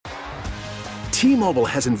T-Mobile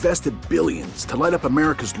has invested billions to light up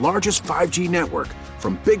America's largest 5G network,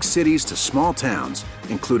 from big cities to small towns,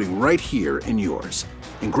 including right here in yours.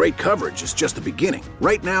 And great coverage is just the beginning.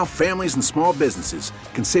 Right now, families and small businesses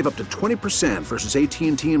can save up to 20% versus AT&T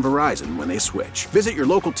and Verizon when they switch. Visit your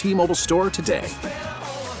local T-Mobile store today.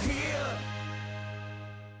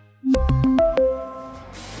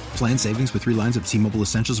 Plan savings with 3 lines of T-Mobile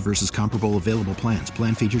Essentials versus comparable available plans.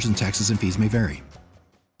 Plan features and taxes and fees may vary.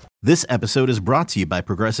 This episode is brought to you by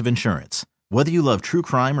Progressive Insurance. Whether you love true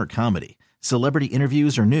crime or comedy, celebrity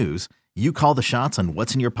interviews or news, you call the shots on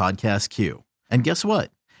what's in your podcast queue. And guess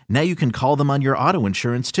what? Now you can call them on your auto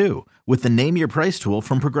insurance too with the Name Your Price tool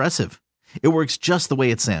from Progressive. It works just the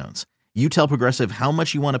way it sounds. You tell Progressive how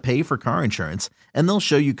much you want to pay for car insurance, and they'll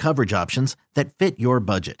show you coverage options that fit your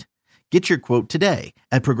budget. Get your quote today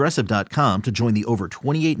at Progressive.com to join the over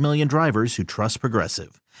 28 million drivers who trust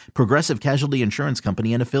Progressive. Progressive Casualty Insurance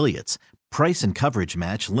Company and Affiliates. Price and coverage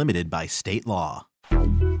match limited by state law.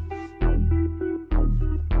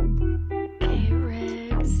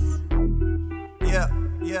 Yeah.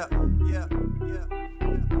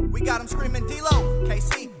 We got them screaming D-Lo,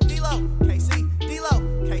 KC, D-Lo, KC, D-Lo,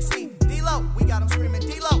 KC, D-Lo. We got them screaming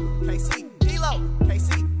D-Lo, KC, D-Lo,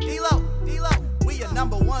 KC, D-Lo, D-Lo. We your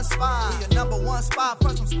number one spot. We your number one spot for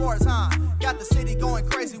some sports, huh? Got the city going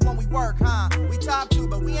crazy when we work, huh? We top 2,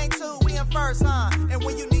 but we ain't 2, we in first, huh? And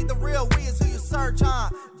when you need the real, we is who you search, huh?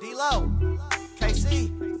 D-Lo, KC,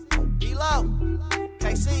 D-Lo,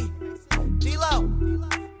 KC, D-Lo,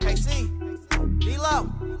 KC,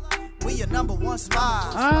 D-Lo. We your number one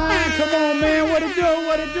spot. All right, come on, man. What it do?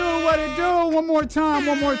 One more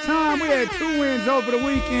time. We had 2 wins over the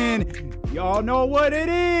weekend. Y'all know what it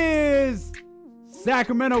is.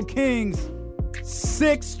 Sacramento Kings,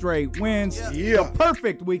 6 straight wins. Yeah. A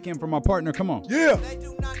perfect weekend for my partner. Come on. Yeah. They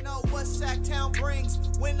do not know what Sacktown brings.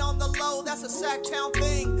 When on the low, that's a Sacktown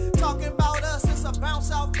thing. Talking about us, it's a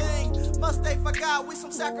bounce out thing. Must they forgot we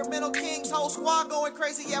some Sacramento Kings. Whole squad going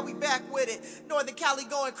crazy, yeah, we back with it. Northern Cali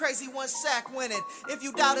going crazy, 1 sack winning. If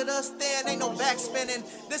you doubted us, then ain't no back spinning.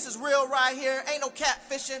 This is real right here, ain't no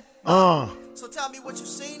catfishing. So tell me what you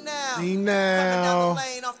see now. See now. Coming down the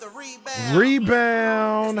lane off the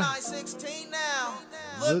Rebound. It's 9-16 now.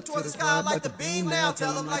 Look toward the sky like the beam now.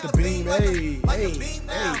 Tell them like the the beam, like Hey, the beam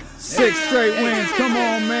now. 6 straight wins. Come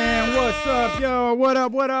on, man. What's up, yo? What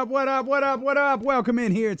up? Welcome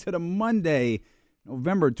in here to the Monday,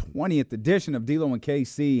 November 20th edition of D-Lo and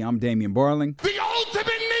KC. I'm Damian Barling. The ultimate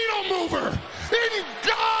needle mover in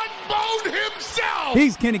God mode himself.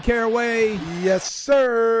 He's Kenny Caraway. Yes,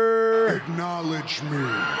 sir. Acknowledge me.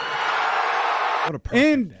 What a perfect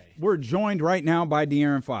And day. we're joined right now by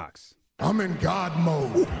De'Aaron Fox. I'm in God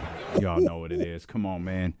mode. Y'all know what it is. Come on,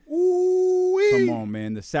 man. Ooh-wee. Come on,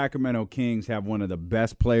 man. The Sacramento Kings have one of the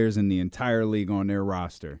best players in the entire league on their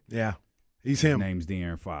roster. Yeah. He's His him. name's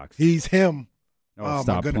De'Aaron Fox. He's him. Oh, my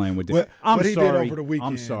stop goodness. playing with this. What I'm he sorry. did over the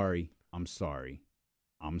weekend. I'm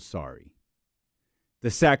sorry.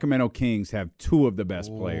 The Sacramento Kings have 2 of the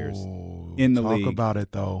best players in the league. Talk about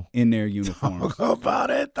it, though. In their uniforms. Talk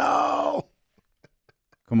about it, though.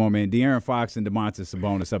 Come on, man. De'Aaron Fox and Domantas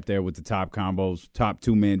Sabonis up there with the top combos, top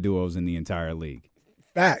 2-man duos in the entire league.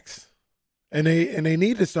 Facts. And they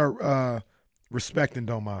need to start respecting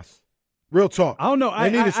Domas. Real talk. I don't know. I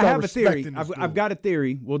They need to start have a theory. respecting this I've dude. got a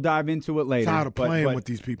theory. We'll dive into it later. Tired of playing but with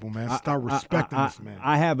these people, man. Start respecting this man.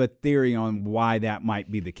 I have a theory on why that might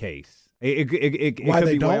be the case. It Why could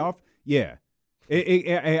they be way don't? off. Yeah.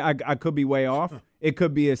 I could be way off. It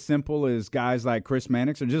could be as simple as guys like Chris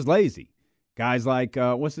Mannix are just lazy. Guys like,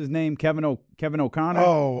 what's his name? Kevin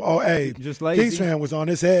O'Connor. Hey. Just lazy. Kings fan was on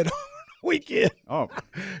his head weekend. Oh.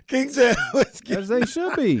 Kings fan was getting, As they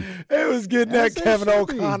should be. it was getting As that they Kevin should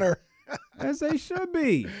be. O'Connor. As they should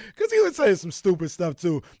be. Because he would say some stupid stuff,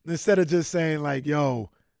 too, instead of just saying, like,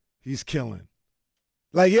 yo, he's killing.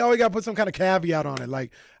 Like, you always got to put some kind of caveat on it.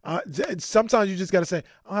 Like, sometimes you just got to say,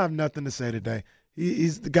 I don't have nothing to say today.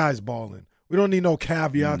 He's the guy's balling. We don't need no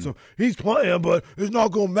caveats. So he's playing, but it's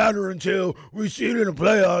not going to matter until we see it in the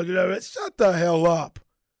playoffs. Shut the hell up.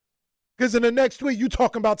 Because in the next tweet, you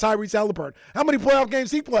talking about Tyrese Haliburton. How many playoff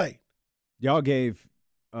games he played? Y'all gave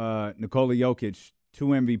Nikola Jokic 2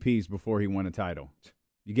 MVPs before he won a title.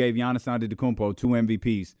 You gave Giannis Antetokounmpo 2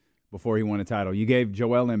 MVPs before he won a title. You gave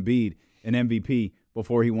Joel Embiid an MVP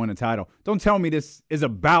before he won a title. Don't tell me this is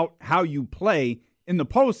about how you play in the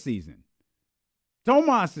postseason.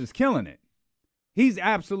 Domas is killing it. He's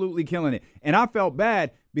absolutely killing it. And I felt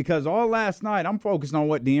bad because all last night I'm focused on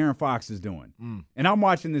what De'Aaron Fox is doing. And I'm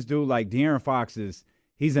watching this dude like De'Aaron Fox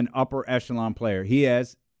he's an upper echelon player. He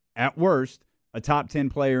has, at worst, a top 10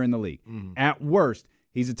 player in the league. At worst,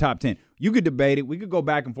 He's a top 10. You could debate it. We could go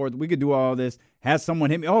back and forth. We could do all this. Has someone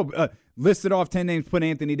hit me? Listed off 10 names, put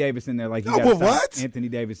Anthony Davis in there. Like, you but what? Anthony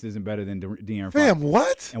Davis isn't better than De'Aaron Fox. Fam,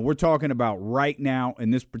 what? And we're talking about right now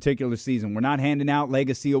in this particular season. We're not handing out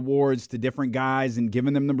legacy awards to different guys and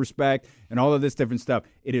giving them the respect and all of this different stuff.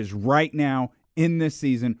 It is right now in this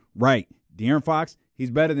season, right. De'Aaron Fox,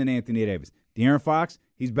 he's better than Anthony Davis. De'Aaron Fox,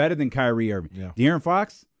 he's better than Kyrie Irving. Yeah. De'Aaron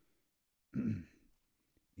Fox,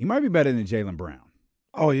 he might be better than Jaylen Brown.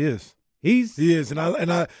 Oh, he is. He is, and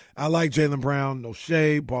I like Jaylen Brown. No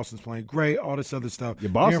shade. Boston's playing great. All this other stuff. Yeah,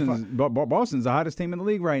 Boston's the hottest team in the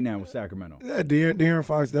league right now with Sacramento. Yeah, De'Aaron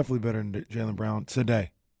Fox definitely better than Jaylen Brown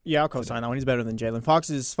today. Yeah, I'll co-sign that one. He's better than Jaylen.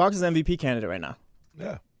 Fox is MVP candidate right now.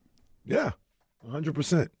 Yeah,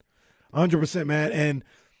 100%, man. And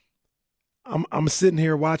I'm sitting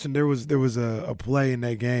here watching. There was a play in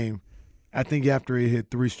that game. I think after he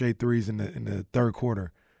hit 3 straight threes in the third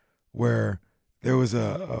quarter, where there was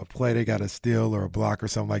a play, they got a steal or a block or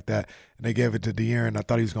something like that, and they gave it to De'Aaron. I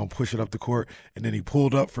thought he was going to push it up the court, and then he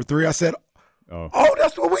pulled up for 3. I said, oh,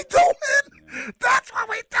 that's what we doing. That's what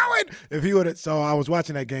we doing. If he would have, so I was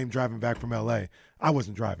watching that game driving back from L.A. I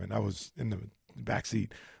wasn't driving. I was in the back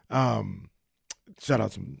seat. Shout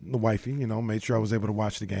out to the wifey, made sure I was able to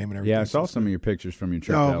watch the game and everything. Yeah, I saw some of your pictures from your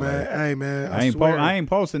trip to LA. Man, hey, man, I ain't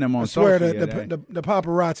posting them on social yet. The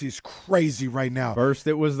paparazzi is crazy right now. First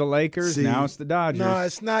it was the Lakers, now it's the Dodgers. No,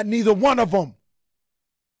 it's not neither one of them.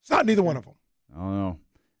 It's not neither one of them. I don't know.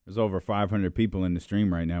 There's over 500 people in the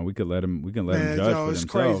stream right now. We can let them judge for themselves.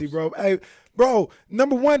 It's crazy, bro. Hey, bro,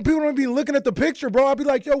 number one, people don't be looking at the picture, bro. I'll be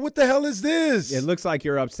like, yo, what the hell is this? It looks like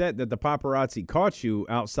you're upset that the paparazzi caught you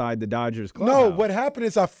outside the Dodgers clubhouse. No, what happened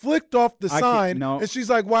is I flicked off the sign, and she's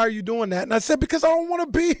like, why are you doing that? And I said, because I don't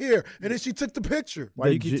want to be here. And then she took the picture. Why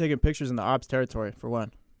do you keep taking pictures in the ops territory, for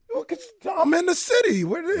one? Well, 'cause I'm in the city.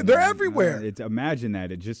 They're everywhere. Imagine that.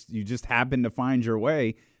 You just happened to find your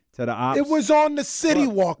way to the ops. It was on the City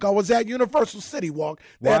Walk. I was at Universal City Walk.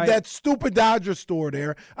 They had that stupid Dodger store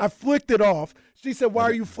there. I flicked it off. She said, why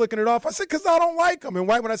are you flicking it off? I said, because I don't like them. And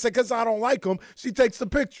right when I said, because I don't like them, she takes the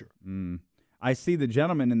picture. I see the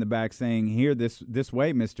gentleman in the back saying, here, this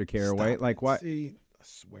way, Mr. Caraway. Stop. Like what? See, I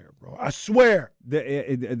swear, bro. I swear.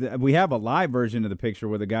 We have a live version of the picture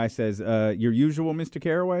where the guy says, your usual Mr.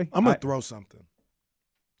 Caraway? I'm going to throw something.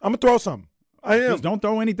 I am. Just don't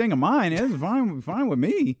throw anything of mine. It's fine with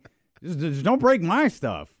me. Just don't break my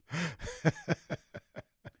stuff.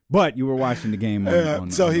 But you were watching the game. I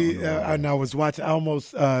was watching. I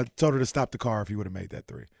almost told her to stop the car if he would have made that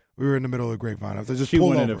 3. We were in the middle of the grapevine. I said, just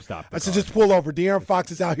pull over. I said, just pull over. De'Aaron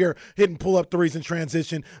Fox is out here hitting pull-up threes in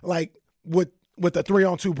transition, like with a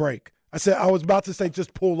 3-on-2 break. I said, I was about to say,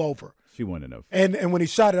 just pull over. She wouldn't have. And when he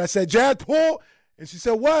shot it, I said, Jazz, pull. And she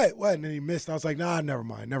said, what? And then he missed. I was like, nah, never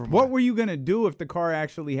mind. What were you going to do if the car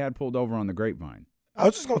actually had pulled over on the grapevine? I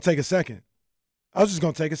was just going to take a second.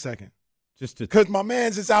 Just because my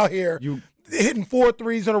man's is out here hitting 4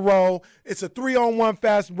 threes in a row. It's a 3-on-1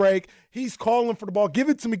 fast break. He's calling for the ball. Give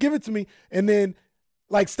it to me. And then,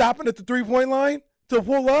 like, stopping at the 3-point line to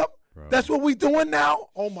pull up. Bro. That's what we doing now?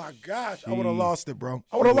 Oh, my gosh. I would have lost it, bro.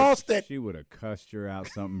 I would have lost it. She would have cussed you out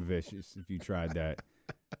something vicious if you tried that.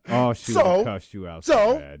 Oh, she would have cussed you out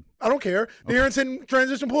so bad. I don't care. De'Aaron's in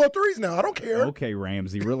transition pull-up threes now. I don't care. Okay,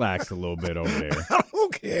 Ramsey, relax a little bit over there. I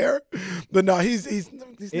don't care. But no, he's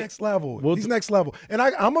next level. He's next level. And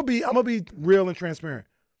I'm gonna be real and transparent.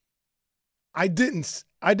 I didn't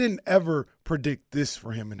ever predict this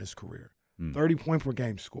for him in his career. 30-point per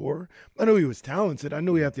game score. I knew he was talented. I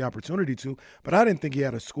knew he had the opportunity to, but I didn't think he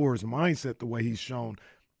had a scorer's mindset the way he's shown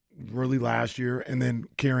really last year and then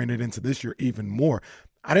carrying it into this year even more.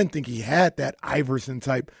 I didn't think he had that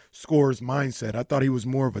Iverson-type scorer's mindset. I thought he was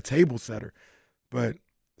more of a table setter. But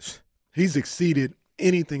he's exceeded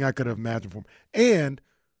anything I could have imagined for him. And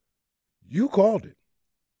you called it.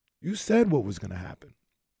 You said what was going to happen.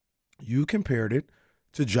 You compared it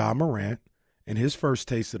to Ja Morant and his first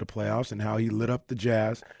taste of the playoffs and how he lit up the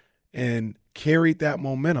Jazz and carried that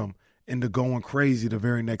momentum into going crazy the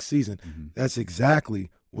very next season. Mm-hmm. That's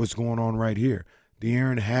exactly what's going on right here.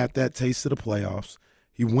 De'Aaron had that taste of the playoffs.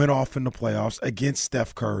 He went off in the playoffs against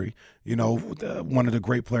Steph Curry, one of the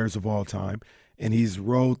great players of all time, and he's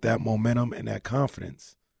rode that momentum and that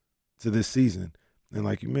confidence to this season. And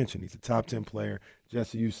like you mentioned, he's a top 10 player.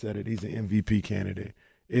 Jesse, you said it. He's an MVP candidate.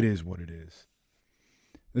 It is what it is.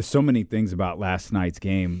 There's so many things about last night's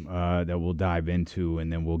game that we'll dive into,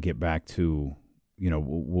 and then we'll get back to,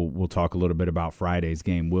 we'll talk a little bit about Friday's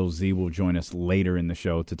game. Will Z will join us later in the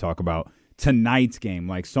show to talk about tonight's game.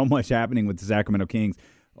 Like, so much happening with the Sacramento Kings.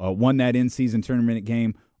 Won that in-season tournament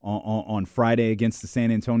game on Friday against the San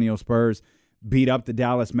Antonio Spurs. beat up the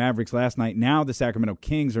Dallas Mavericks last night. Now the Sacramento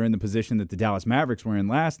Kings are in the position that the Dallas Mavericks were in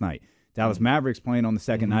last night. Dallas Mavericks playing on the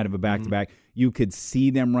second night of a back-to-back. You could see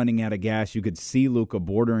them running out of gas. You could see Luka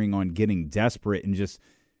bordering on getting desperate and just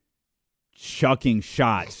chucking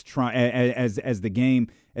shots as the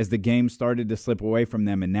game started to slip away from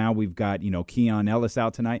them. And now we've got, Keon Ellis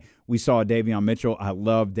out tonight. We saw Davion Mitchell. I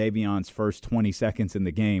love Davion's first 20 seconds in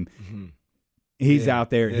the game. Mm-hmm. He's out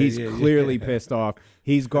there. He's clearly pissed off.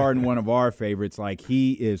 He's guarding one of our favorites. Like,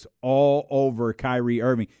 he is all over Kyrie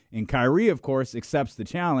Irving. And Kyrie, of course, accepts the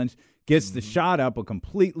challenge, gets the shot up, a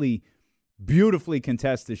completely beautifully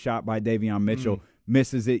contested shot by Davion Mitchell.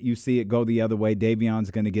 Misses it. You see it go the other way. Davion's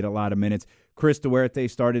going to get a lot of minutes. Chris Duarte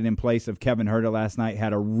started in place of Kevin Huerter last night.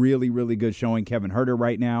 Had a really, really good showing. Kevin Huerter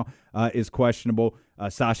right now is questionable.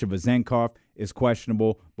 Sasha Vezenkov is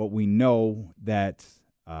questionable. But we know that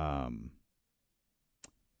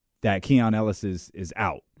that Keon Ellis is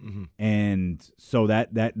out. Mm-hmm. And so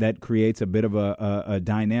that creates a bit of a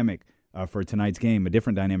dynamic for tonight's game, a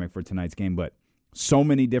different dynamic for tonight's game. But so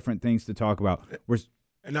many different things to talk about.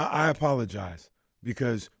 And I apologize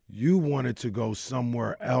because you wanted to go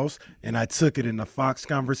somewhere else, and I took it in the Fox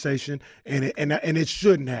conversation, and it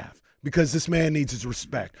shouldn't have, because this man needs his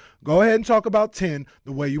respect. Go ahead and talk about 10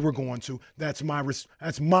 the way you were going to. That's my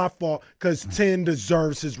fault, because 10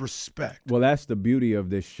 deserves his respect. Well, that's the beauty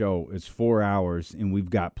of this show. It's 4 hours, and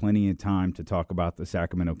we've got plenty of time to talk about the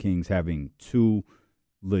Sacramento Kings having two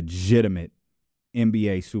legitimate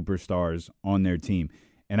NBA superstars on their team.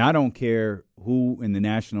 And I don't care who in the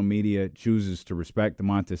national media chooses to respect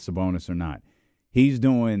Domantas Sabonis or not. He's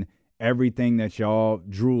doing everything that y'all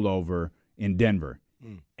drool over in Denver.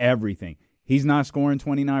 Everything. He's not scoring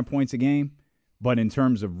 29 points a game, but in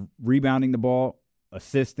terms of rebounding the ball,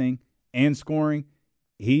 assisting, and scoring,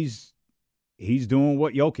 he's doing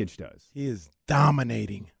what Jokic does. He is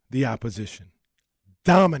dominating the opposition.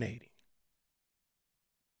 Dominating.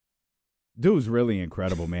 Dude's really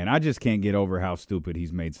incredible, man. I just can't get over how stupid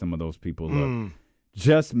he's made some of those people look.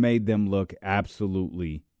 Just made them look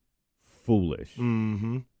absolutely foolish.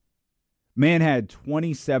 Mm-hmm. Man had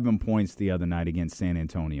 27 points the other night against San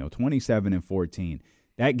Antonio, 27 and 14.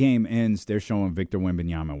 That game ends, they're showing Victor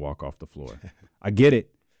Wembanyama walk off the floor. I get it.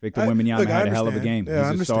 Victor Wembanyama had a hell of a game.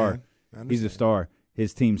 Yeah, he's a star. He's a star.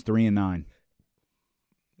 His team's 3-9.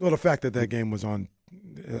 Well, the fact that game was on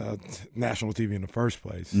national TV in the first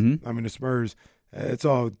place. Mm-hmm. I mean, the Spurs, it's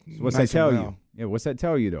all. So what's nice that tell you? Yeah, what's that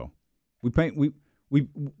tell you though?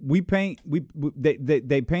 They paint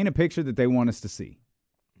a picture that they want us to see.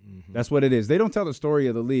 Mm-hmm. That's what it is. They don't tell the story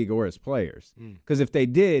of the league or its players, because if they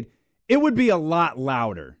did, it would be a lot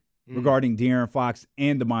louder regarding De'Aaron Fox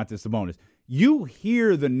and Domantas Sabonis. You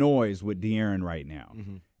hear the noise with De'Aaron right now.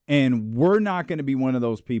 Mm-hmm. And we're not going to be one of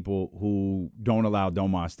those people who don't allow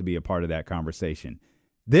Domas to be a part of that conversation.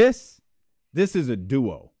 This is a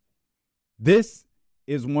duo. This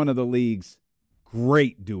is one of the league's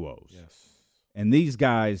great duos. Yes. And these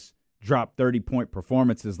guys dropped 30-point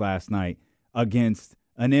performances last night against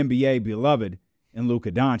an NBA beloved in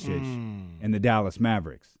Luka Doncic and the Dallas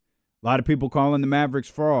Mavericks. A lot of people calling the Mavericks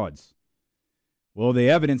frauds. Well, the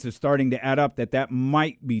evidence is starting to add up that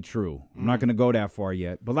might be true. I'm not going to go that far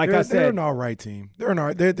yet, but I said, they're an all right team.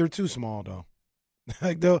 They're too small though.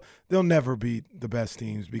 Like they'll never beat the best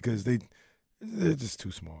teams because they're just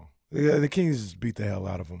too small. The Kings just beat the hell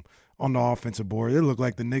out of them on the offensive board. They look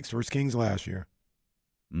like the Knicks versus Kings last year.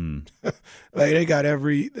 Like they got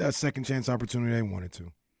every second chance opportunity they wanted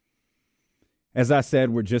to. As I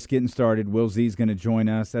said, we're just getting started. Will Z's going to join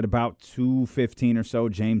us at about 2:15 or so.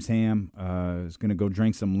 James Ham is going to go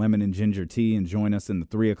drink some lemon and ginger tea and join us in the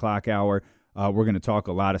 3 o'clock hour. We're going to talk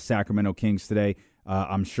a lot of Sacramento Kings today.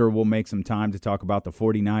 I'm sure we'll make some time to talk about the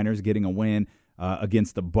 49ers getting a win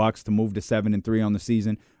against the Bucks to move to 7-3 on the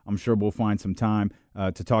season. I'm sure we'll find some time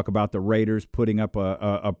to talk about the Raiders putting up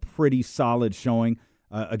a pretty solid showing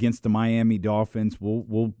against the Miami Dolphins.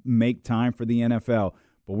 We'll make time for the NFL.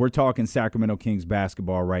 But we're talking Sacramento Kings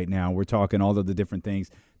basketball right now. We're talking all of the different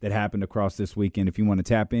things that happened across this weekend. If you want to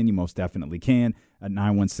tap in, you most definitely can at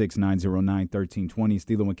 916-909-1320.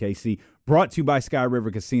 Steele and KC, brought to you by Sky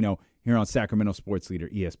River Casino here on Sacramento Sports Leader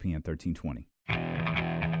ESPN 1320.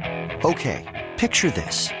 Okay, picture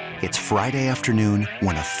this. It's Friday afternoon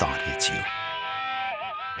when a thought hits you.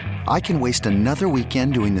 I can waste another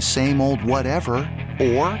weekend doing the same old whatever,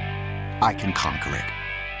 or I can conquer it.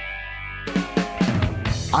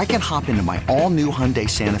 I can hop into my all-new Hyundai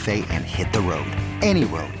Santa Fe and hit the road. Any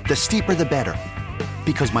road. The steeper, the better.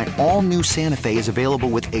 Because my all-new Santa Fe is available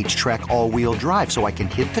with H-Track all-wheel drive, so I can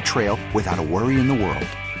hit the trail without a worry in the world.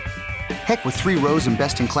 Heck, with 3 rows and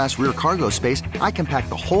best-in-class rear cargo space, I can pack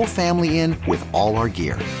the whole family in with all our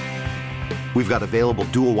gear. We've got available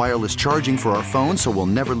dual wireless charging for our phones, so we'll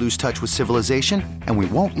never lose touch with civilization, and we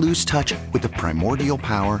won't lose touch with the primordial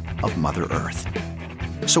power of Mother Earth.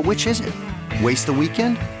 So which is it? Waste the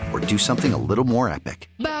weekend or do something a little more epic?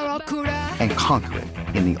 And conquer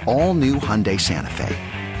it in the all-new Hyundai Santa Fe.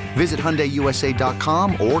 Visit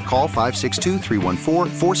HyundaiUSA.com or call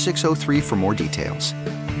 562-314-4603 for more details.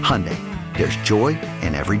 Hyundai, there's joy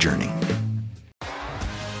in every journey.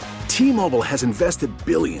 T-Mobile has invested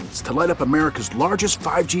billions to light up America's largest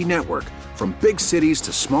 5G network, from big cities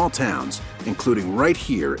to small towns, including right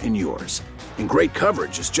here in yours. And great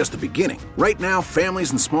coverage is just the beginning. Right now,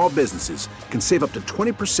 families and small businesses can save up to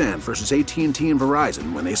 20% versus AT&T and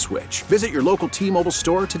Verizon when they switch. Visit your local T-Mobile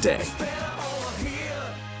store today.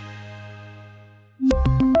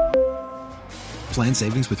 Plan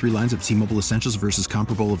savings with 3 lines of T-Mobile Essentials versus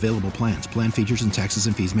comparable available plans. Plan features and taxes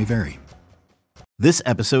and fees may vary. This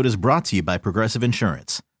episode is brought to you by Progressive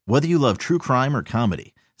Insurance. Whether you love true crime or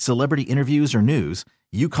comedy, celebrity interviews or news,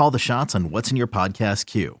 you call the shots on what's in your podcast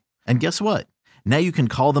queue. And guess what? Now you can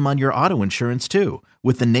call them on your auto insurance too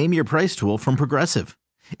with the Name Your Price tool from Progressive.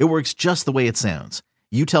 It works just the way it sounds.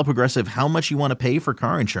 You tell Progressive how much you want to pay for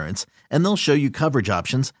car insurance, and they'll show you coverage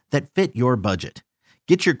options that fit your budget.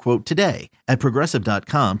 Get your quote today at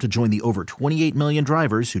Progressive.com to join the over 28 million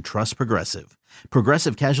drivers who trust Progressive.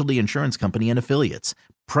 Progressive Casualty Insurance Company and Affiliates.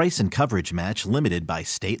 Price and coverage match limited by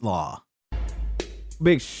state law.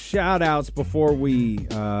 Big shout-outs before we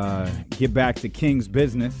get back to King's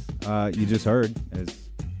business. You just heard, as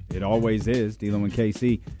it always is, D-Lo and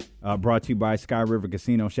KC, brought to you by Sky River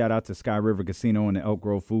Casino. Shout out to Sky River Casino and the Elk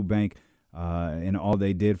Grove Food Bank and all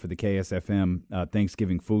they did for the KSFM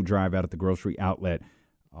Thanksgiving food drive out at the grocery outlet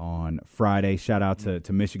on Friday. Shout out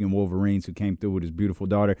to Michigan Wolverines, who came through with his beautiful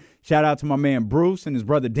daughter. Shout out to my man Bruce and his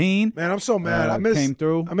brother Dean. Man, I'm so mad. I missed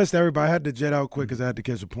everybody. I had to jet out quick because I had to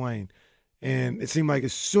catch a plane. And it seemed like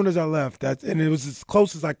as soon as I left, and it was as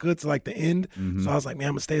close as I could to like the end. Mm-hmm. So I was like, man,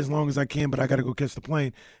 I'm going to stay as long as I can, but I got to go catch the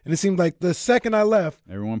plane. And it seemed like the second I left,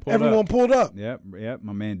 everyone pulled up. Yep.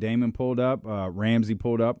 My man Damon pulled up. Ramsey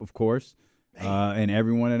pulled up, of course. And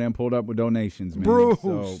every one of them pulled up with donations, man.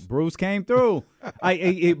 So Bruce came through.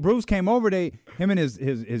 Bruce came over. Him and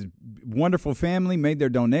his wonderful family made their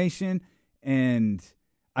donation. And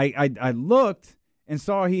I looked and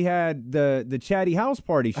saw he had the Chatty House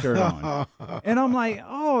Party shirt on. And I'm like,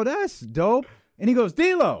 oh, that's dope. And he goes,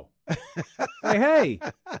 D-Lo. Hey,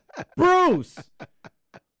 Bruce.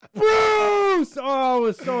 Oh, I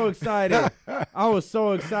was so excited. To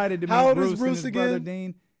meet Bruce and his brother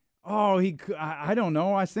Dean. Oh, I don't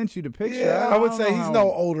know. I sent you the picture. Yeah, I would say he's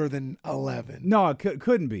no older than 11. No,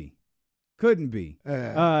 couldn't be.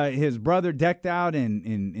 His brother decked out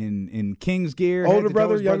in King's gear. Older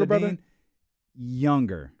brother, younger brother? Dean.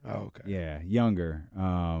 Younger. Oh, okay. Yeah, younger.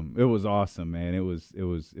 It was awesome, man. It was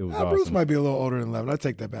awesome. Bruce might be a little older than 11. I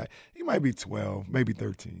take that back. He might be 12, maybe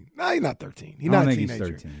 13. No, he's not 13. He's not a teenager.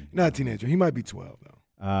 He's 13. Not a teenager. He might be 12 though.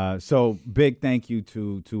 So big thank you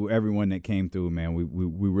to everyone that came through, man.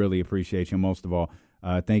 We really appreciate you. Most of all,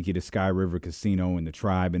 thank you to Sky River Casino and the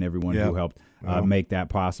Tribe and everyone who helped make that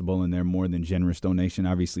possible, and their more than generous donation.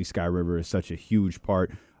 Obviously, Sky River is such a huge part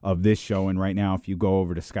of this show, and right now, if you go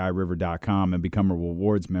over to skyriver.com and become a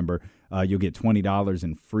rewards member, you'll get $20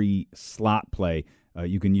 in free slot play.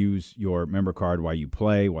 You can use your member card while you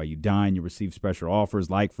play, while you dine. You receive special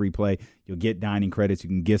offers like free play. You'll get dining credits. You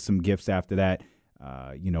can get some gifts after that.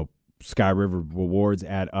 Sky River rewards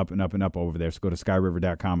add up and up and up over there. So go to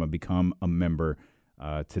skyriver.com and become a member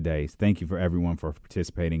today. Thank you for everyone for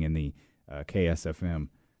participating in the KSFM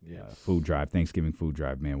food drive, Thanksgiving food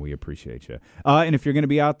drive, man. We appreciate you. And if you're going to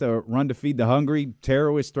be out the Run to Feed the Hungry,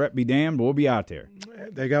 terrorist threat be damned, we'll be out there.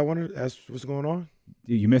 They got one. That's what's going on?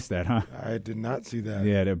 You missed that, huh? I did not see that.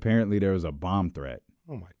 Yeah, apparently there was a bomb threat.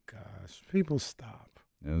 Oh, my gosh. People stop.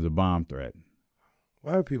 There was a bomb threat.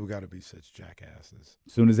 Why do people got to be such jackasses?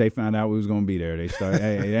 As soon as they found out we was going to be there, they started,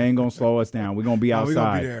 hey, it ain't going to slow us down. We're going to be outside. We're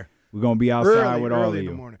going to be there. We're going to be outside with all of you. Early in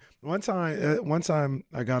the morning. One time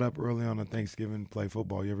I got up early on a Thanksgiving to play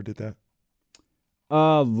football. You ever did that?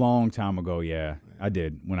 A long time ago, yeah. I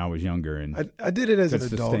did when I was younger. And I did it as an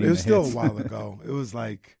adult. It was still a while ago. It was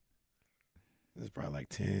probably like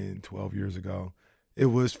 10, 12 years ago. It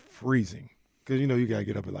was freezing. Because, you got to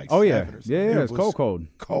get up at like 7 or something. Yeah, it's cold.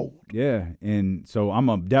 Cold. Yeah, and so I'm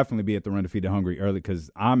going to definitely be at the Run to Feed the Hungry early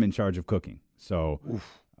because I'm in charge of cooking. So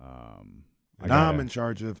I'm in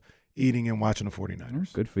charge of eating and watching the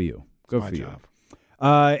 49ers. Good for you. Good for you. Job.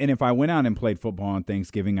 And if I went out and played football on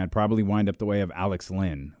Thanksgiving, I'd probably wind up the way of Alex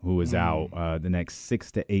Lynn, who is out the next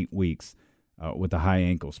 6 to 8 weeks with a high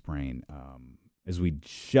ankle sprain. As we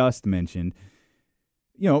just mentioned,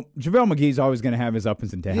 JaVale McGee's always going to have his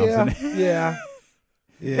ups and downs. Yeah.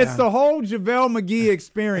 It's the whole JaVale McGee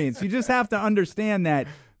experience. You just have to understand that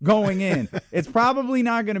going in. It's probably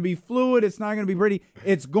not going to be fluid. It's not going to be pretty.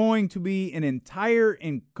 It's going to be an entire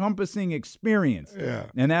encompassing experience. Yeah.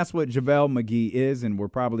 And that's what JaVale McGee is, and we're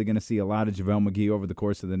probably going to see a lot of JaVale McGee over the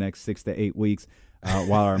course of the next 6 to 8 weeks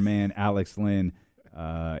while our man Alex Lynn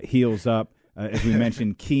heals up. As we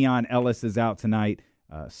mentioned, Keon Ellis is out tonight.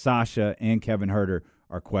 Sasha and Kevin Huerter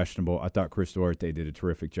are questionable. I thought Chris Duarte did a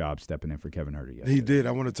terrific job stepping in for Kevin Huerter yesterday. He did.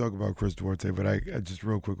 I want to talk about Chris Duarte, but I just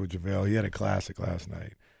real quick with JaVale. He had a classic last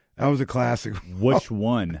night. That was a classic. Which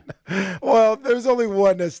one? Well, there's only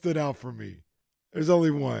one that stood out for me. There's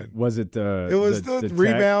only one. Was it the It was the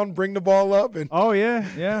rebound, bring the ball up. And oh, yeah.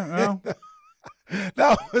 Well.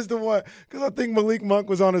 That was the one. Because I think Malik Monk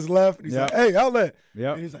was on his left. And he's like, hey, outlet.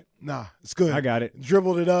 Yep. And he's like, nah, it's good. I got it.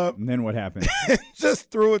 Dribbled it up. And then what happened?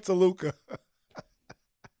 Just threw it to Luka.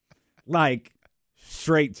 Like,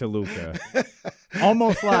 straight to Luka.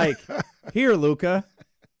 Almost like, here, Luka.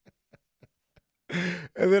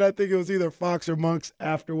 And then I think it was either Fox or Monks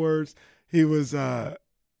afterwards. He was, they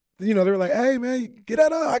were like, hey, man, get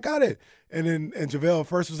that up. I got it. And JaVale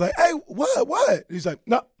first was like, hey, what? He's like,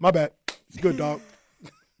 no, my bad. It's good, dog.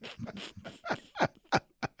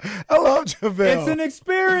 I love JaVale. It's an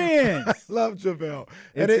experience. I love JaVale.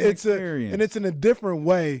 It's an experience. And it's in a different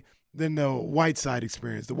way than the Whiteside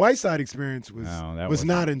experience. The Whiteside experience was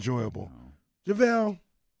not enjoyable. No. JaVale,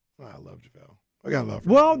 I love JaVale. I got love for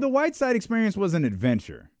JaVale. The Whiteside experience was an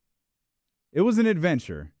adventure. It was an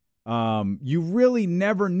adventure. You really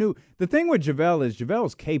never knew. The thing with JaVale is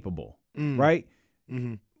JaVale's capable, right?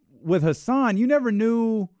 Mm-hmm. With Hassan, you never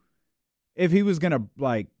knew if he was going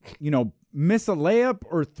to, miss a layup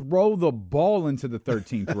or throw the ball into the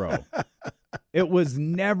 13th row. It was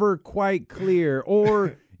never quite clear.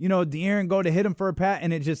 Or, De'Aaron go to hit him for a pat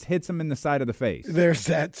and it just hits him in the side of the face. There's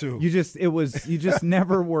that too. You just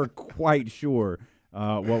never were quite sure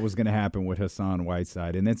what was going to happen with Hassan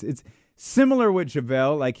Whiteside. And it's similar with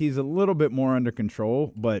JaVale. Like, he's a little bit more under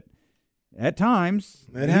control, but at times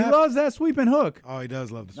he loves that sweeping hook. Oh, he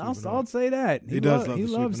does love the sweeping hook. I'll say that. He does love the sweeping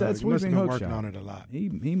hook. He loves that sweeping hook shot. He must have been working on it a lot.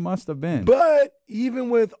 He must have been. But even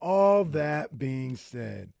with all that being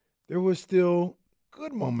said, there was still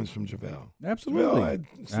good moments from JaVale. Absolutely. JaVale had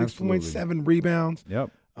 6.7 rebounds. Yep.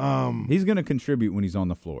 He's going to contribute when he's on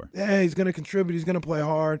the floor. Yeah, he's going to contribute. He's going to play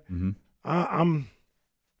hard. Mm-hmm. I'm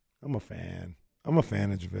a fan. I'm a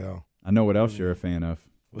fan of JaVale. I know what else you're a fan of.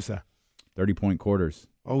 What's that? 30-point quarters.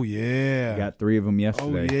 Oh, yeah. You got 3 of them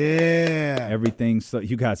yesterday. Oh, yeah. Everything. So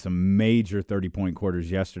you got some major 30-point quarters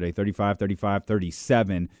yesterday. 35, 35,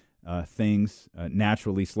 37 things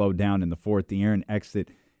naturally slowed down in the fourth. The De'Aaron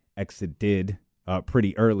exited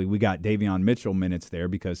pretty early. We got Davion Mitchell minutes there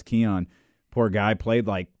because Keon, poor guy, played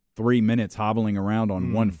like 3 minutes hobbling around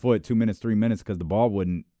on 1 foot, 2 minutes, 3 minutes because the ball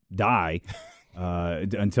wouldn't die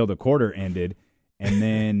until the quarter ended. And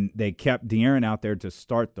then they kept De'Aaron out there to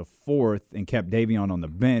start the fourth and kept Davion on the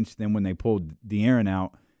bench. Then when they pulled De'Aaron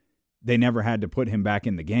out, they never had to put him back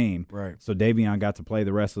in the game. Right. So Davion got to play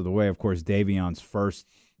the rest of the way. Of course, Davion's first,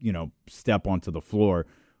 step onto the floor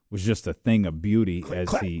was just a thing of beauty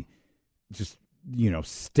as he just,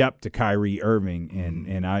 stepped to Kyrie Irving.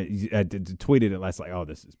 And I tweeted it last night, oh,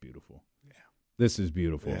 this is beautiful. Yeah. This is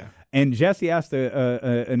beautiful. Yeah. And Jesse asked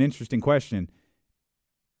an interesting question.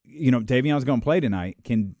 Davion's going to play tonight.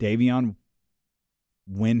 Can Davion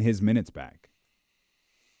win his minutes back?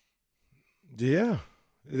 Yeah.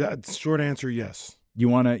 Short answer, yes. You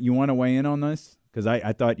want to weigh in on this? Because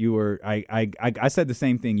I thought you were I said the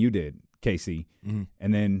same thing you did, Casey. Mm-hmm.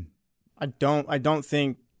 And then I don't want to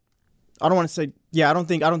say I don't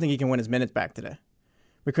think he can win his minutes back today.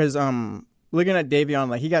 Because looking at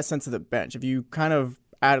Davion, he got sent to the bench. If you kind of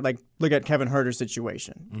look at Kevin Huerter's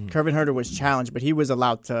situation. Mm-hmm. Kevin Huerter was challenged, but he was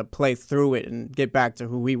allowed to play through it and get back to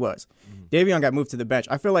who he was. Mm-hmm. Davion got moved to the bench.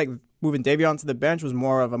 I feel like moving Davion to the bench was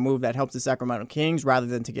more of a move that helps the Sacramento Kings rather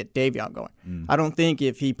than to get Davion going. Mm-hmm. I don't think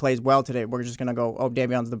if he plays well today, we're just going to go,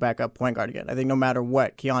 Davion's the backup point guard again. I think no matter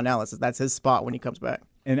what, Keon Ellis, that's his spot when he comes back.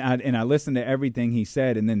 And I listened to everything he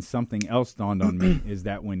said, and then something else dawned on me is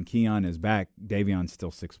that when Keon is back, Davion's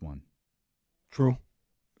still 6'1". True.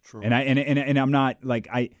 And I'm not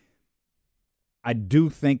I do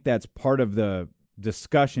think that's part of the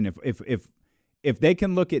discussion. If they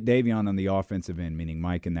can look at Davion on the offensive end, meaning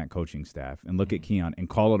Mike and that coaching staff, and look at Keon and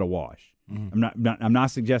call it a wash. Mm-hmm. I'm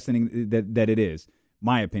not suggesting that it is,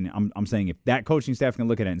 my opinion. I'm saying if that coaching staff can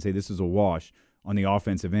look at it and say this is a wash on the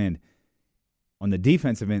offensive end, on the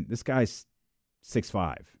defensive end, this guy's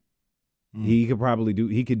 6'5". He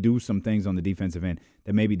could do some things on the defensive end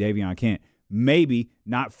that maybe Davion can't. Maybe,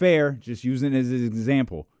 not fair, just using it as an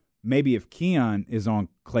example, maybe if Keon is on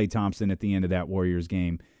Klay Thompson at the end of that Warriors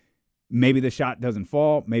game, maybe the shot doesn't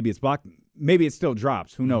fall, maybe it's blocked, maybe it still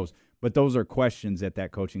drops, who knows. But those are questions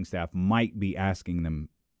that coaching staff might be asking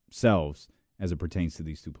themselves as it pertains to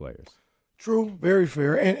these two players. True, very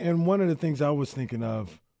fair. And one of the things I was thinking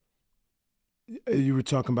of, you were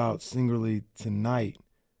talking about singularly tonight.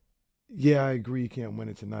 Yeah, I agree you can't win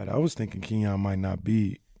it tonight. I was thinking Keon might not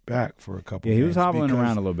be back for a couple Yeah, games. he was hobbling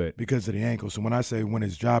around a little bit. Because of the ankle. So when I say win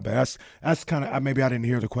his job back, that's kind of – maybe I didn't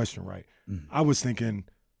hear the question right. I was thinking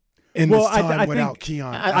this time without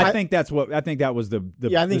Keon. I think that was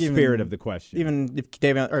the spirit of the question. Even if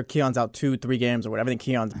Keon's out 2-3 games or whatever, I think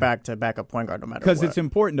Keon's back to backup point guard no matter what. Because it's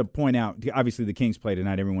important to point out, obviously the Kings play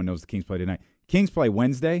tonight. Everyone knows the Kings play tonight. Kings play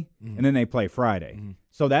Wednesday, and then they play Friday.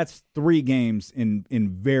 So that's 3 games in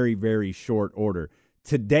very, very short order.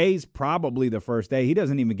 Today's probably the first day. He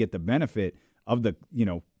doesn't even get the benefit of the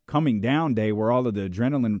coming down day where all of the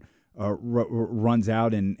adrenaline runs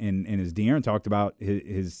out, and as De'Aaron talked about,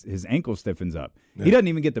 his ankle stiffens up. Yeah. He doesn't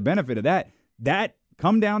even get the benefit of that. That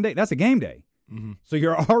come down day, that's a game day. So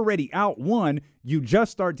you're already out 1. You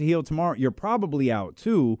just start to heal tomorrow. You're probably out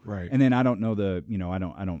 2. Right. And then I don't know I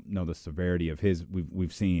don't know the severity of his.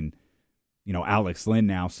 We've seen, Alex Len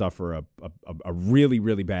now suffer a really,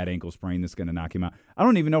 really bad ankle sprain that's going to knock him out. I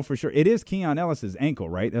don't even know for sure. It is Keon Ellis's ankle,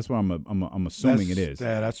 right? That's what I'm assuming it is.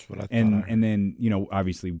 Yeah, that's what I thought. And then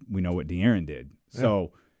obviously we know what De'Aaron did. Yeah.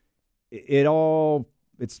 So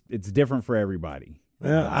it's different for everybody.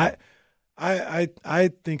 Yeah, I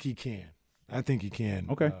think he can. I think he can.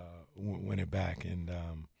 Okay. Win it back, and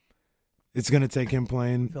it's going to take him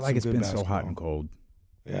playing. I feel like it's been so hot and cold.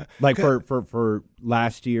 Yeah, like for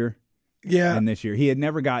last year. Yeah, and this year he had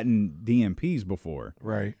never gotten DMPs before.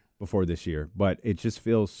 Right. Before this year, but it just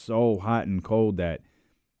feels so hot and cold that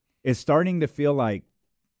it's starting to feel like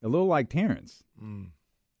a little like Terrence.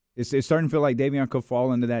 It's starting to feel like Davion could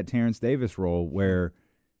fall into that Terrence Davis role where.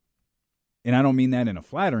 And I don't mean that in a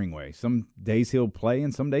flattering way. Some days he'll play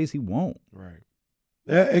and some days he won't. Right.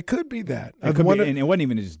 Yeah, it could be that. And it wasn't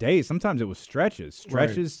even just days. Sometimes it was stretches. Right.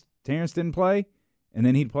 Terrence didn't play, and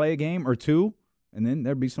then he'd play a game or 2, and then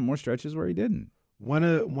there'd be some more stretches where he didn't. One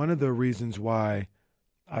of the reasons why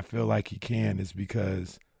I feel like he can is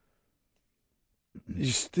because you're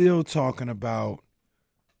still talking about,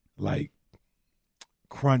 like,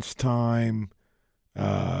 crunch time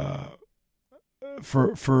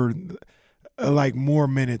for like more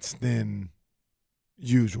minutes than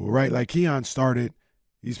usual, right? Like Keon started,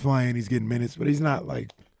 he's playing, he's getting minutes, but he's not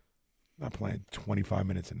playing 25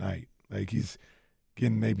 minutes a night. Like he's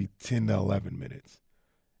getting maybe 10 to 11 minutes.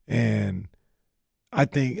 And I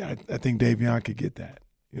think Davion could get that.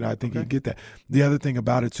 I think he'd get that. The other thing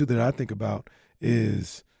about it too that I think about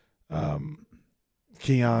is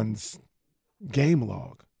Keon's game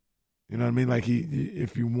log. You know what I mean? Like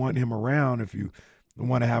if you want him around, if you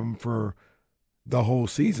want to have him for the whole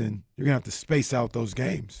season, you're gonna have to space out those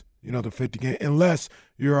games. The 50 games, unless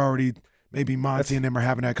you're already maybe Monty and them are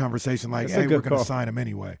having that conversation like, hey, we're gonna sign him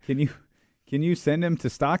anyway. Can you send him to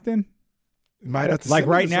Stockton? You might have to like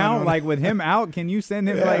right now, like with him out. Can you send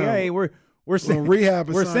him hey, we're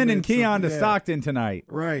sending Keon to Stockton tonight,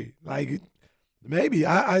 right? Like maybe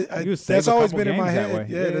I that's always been in my head.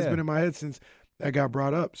 Yeah, that's been in my head since that got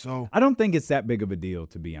brought up. So I don't think it's that big of a deal,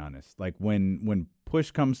 to be honest. Like when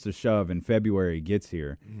push comes to shove and February gets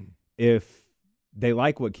here, if they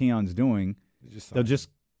like what Keon's doing, they'll just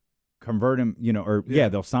convert him,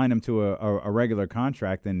 they'll sign him to a regular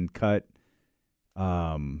contract and cut.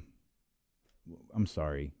 I'm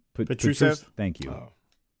sorry, Petrusev. Thank you.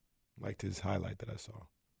 Liked his highlight that I saw.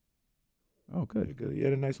 Oh, good. He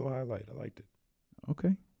had a nice little highlight. I liked it.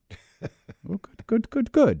 Okay. Well, good.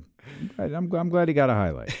 I'm glad he got a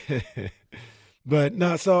highlight. But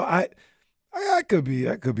no, so I could be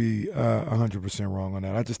 100% wrong on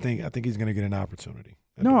that. I think he's going to get an opportunity.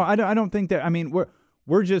 I don't think that. I mean,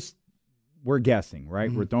 we're guessing, right?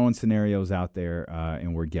 Mm-hmm. We're throwing scenarios out there,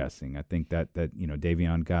 and we're guessing. I think that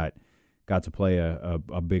Davion got to play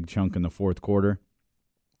a big chunk in the fourth quarter.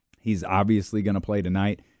 He's obviously going to play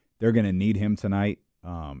tonight. They're going to need him tonight.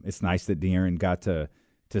 It's nice that De'Aaron got to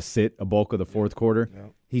sit a bulk of the fourth quarter.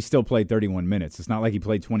 Yep. He still played 31 minutes. It's not like he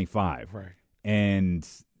played 25. Right. And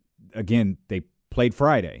again, they played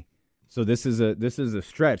Friday. So this is a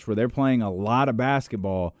stretch where they're playing a lot of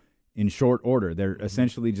basketball in short order. They're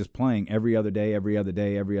essentially just playing every other day.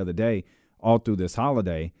 all through this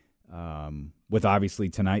holiday, with obviously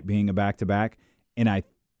tonight being a back-to-back. And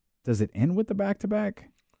does it end with the back-to-back?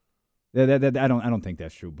 I don't think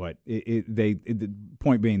that's true, but the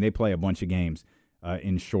point being, they play a bunch of games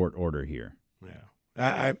in short order here.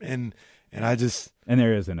 Yeah, and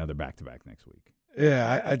there is another back-to-back next week.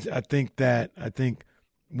 Yeah, I think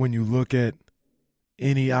when you look at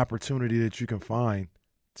any opportunity that you can find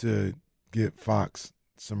to get Fox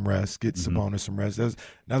some rest, get Sabonis some rest. There's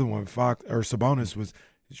another one. Sabonis was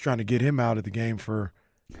trying to get him out of the game for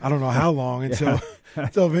I don't know how long until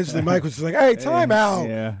eventually Mike was just like, "Hey, time out,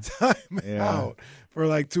 time out," for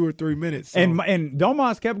like 2 or 3 minutes. So. And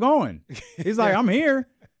Domas kept going. He's like, "I'm here."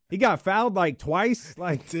 He got fouled like twice.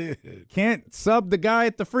 Like, can't sub the guy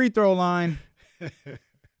at the free throw line.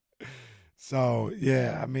 So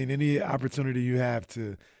yeah, I mean, any opportunity you have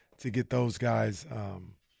to get those guys, a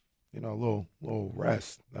little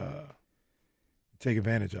rest, take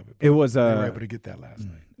advantage of it. It was they were able to get that last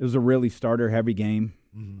night. It was a really starter-heavy game,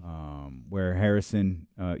 where Harrison,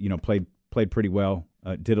 played pretty well.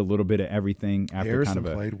 Did a little bit of everything after Harrison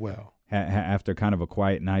played well after kind of a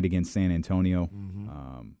quiet night against San Antonio.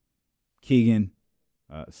 Keegan,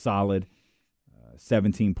 solid,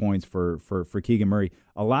 17 points for Keegan Murray.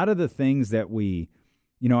 A lot of the things that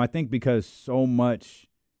I think because so much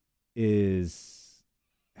is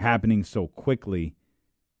happening so quickly,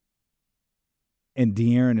 and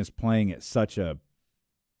De'Aaron is playing at such a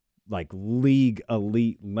league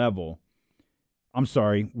elite level. I'm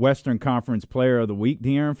sorry, Western Conference Player of the Week,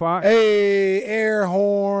 De'Aaron Fox. Hey, air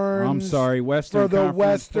horns. I'm sorry, Western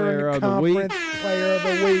Conference Player of the Week. Player of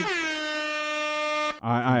the Week.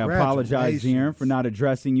 I apologize, De'Aaron, for not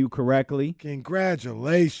addressing you correctly.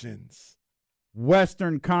 Congratulations.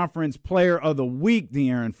 Western Conference Player of the Week,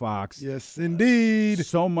 De'Aaron Fox. Yes, indeed.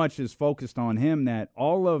 So much is focused on him that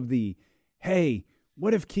all of the, hey,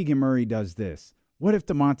 what if Keegan Murray does this? What if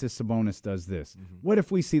Domantas Sabonis does this? What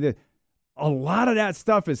if we see that? A lot of that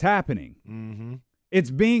stuff is happening. It's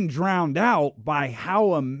being drowned out by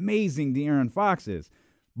how amazing De'Aaron Fox is.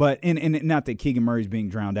 But and not that Keegan Murray's being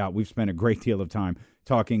drowned out. We've spent a great deal of time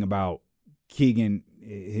talking about Keegan,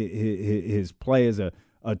 his play as a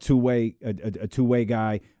two-way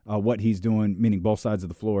guy, what he's doing, meaning both sides of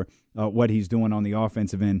the floor, what he's doing on the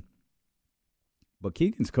offensive end. But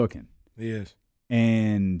Keegan's cooking. He is.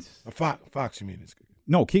 And Fox, you mean is cooking?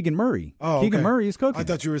 No, Keegan Murray. Oh, Keegan Murray is cooking. I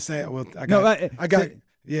thought you were saying. Well,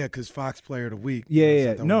 because Fox Player of the Week.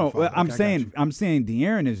 Yeah. No, I'm saying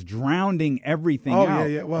De'Aaron is drowning everything out.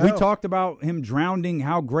 Yeah. Well, we talked about him drowning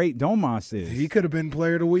how great Domas is. He could have been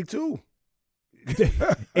Player of the Week too.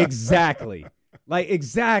 Exactly.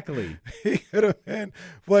 Exactly. He could have been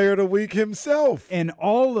Player of the Week himself. And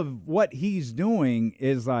all of what he's doing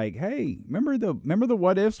is like, hey, remember the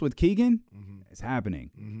what ifs with Keegan? It's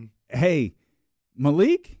happening. Hey,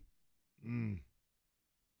 Malik.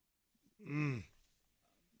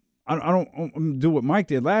 I don't do what Mike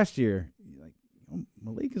did last year.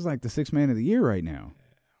 Malik is like the 6th man of the year right now.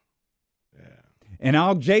 Yeah. And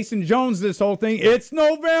I'll Jason Jones this whole thing. It's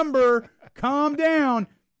November. Calm down.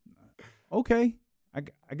 Okay,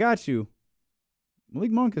 I got you.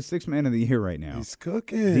 Malik Monk is 6th man of the year right now. He's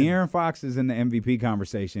cooking. De'Aaron Fox is in the MVP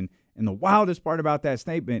conversation. And the wildest part about that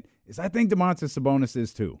statement is I think Domantas Sabonis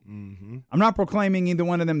is too. I'm not proclaiming either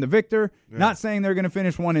one of them the victor. Yeah. Not saying they're going to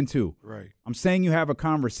finish 1 and 2. Right. I'm saying you have a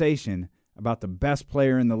conversation about the best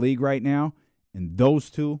player in the league right now, and those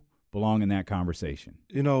two belong in that conversation.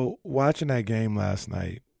 Watching that game last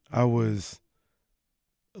night, I was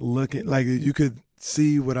looking like you could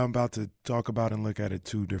see what I'm about to talk about and look at it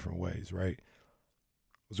 2 different ways, right?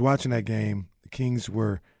 I was watching that game. The Kings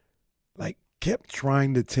were kept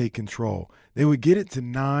trying to take control. They would get it to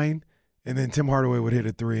 9, and then Tim Hardaway would hit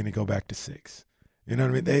a 3 and it'd go back to 6. You know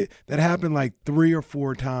what I mean? That happened 3 or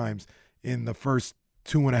 4 times in the first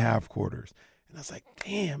 2.5 quarters. And I was like,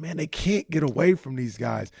 damn, man, they can't get away from these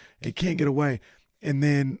guys. They can't get away. And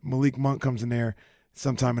then Malik Monk comes in there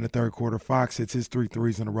sometime in the 3rd quarter. Fox hits his 3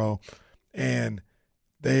 threes in a row. And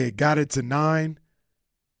they got it to 9.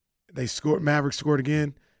 They scored. Mavericks scored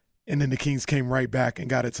again. And then the Kings came right back and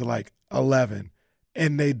got it to 11,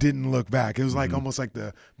 and they didn't look back. It was almost like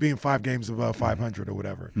the being 5 games above 500 or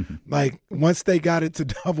whatever. Once they got it to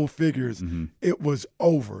double figures, it was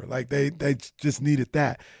over. They just needed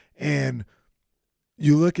that. And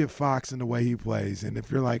you look at Fox and the way he plays, and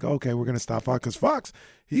if you're like, okay, we're going to stop Fox, because Fox,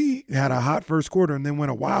 he had a hot first quarter and then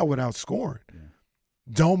went a while without scoring. Yeah.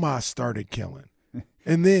 Domas started killing.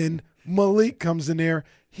 And then Malik comes in there.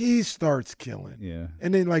 He starts killing. Yeah.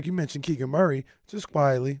 And then, like you mentioned, Keegan Murray, just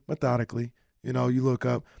quietly, methodically, You know, you look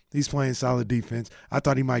up, he's playing solid defense. I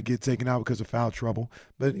thought he might get taken out because of foul trouble,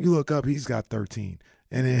 but you look up, he's got 13,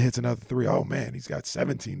 and then hits another 3. Oh, man, he's got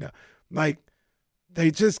 17 now. Like, they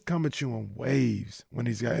just come at you in waves when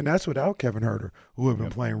he's got, and that's without Kevin Huerter, who have been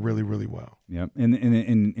playing really, really well. Yep,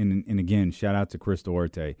 and again, shout out to Chris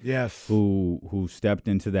Duarte, yes, who stepped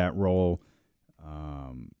into that role,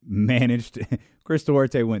 managed. Chris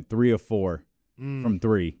Duarte went 3 of 4 from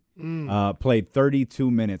 3, played 32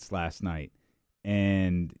 minutes last night,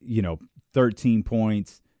 and 13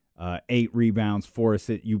 points, 8 rebounds, 4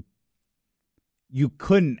 assists. You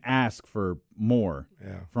couldn't ask for more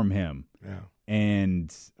from him. Yeah.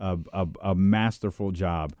 And a masterful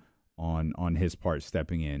job on his part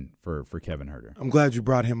stepping in for Kevin Huerter. I'm glad you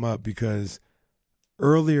brought him up because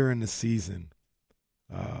earlier in the season,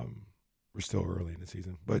 we're still early in the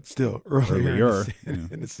season, but still earlier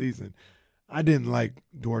in the season, I didn't like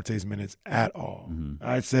Duarte's minutes at all. Mm-hmm.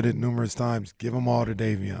 I said it numerous times. Give them all to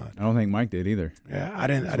Davion. I don't think Mike did either. Yeah, I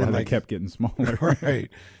didn't like. Kept getting smaller. Right.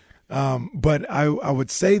 But I would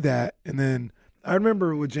say that, and then I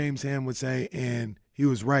remember what James Ham would say, and he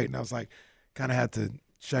was right. And I was like, kind of had to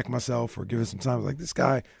check myself or give it some time. I was like, this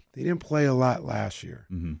guy, he didn't play a lot last year,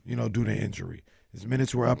 due to injury. His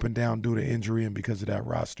minutes were up and down due to injury and because of that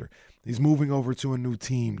roster. He's moving over to a new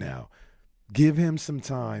team now. Give him some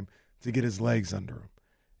time to get his legs under him.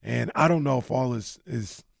 And I don't know if all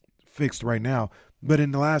is fixed right now, but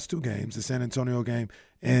in the last 2 games, the San Antonio game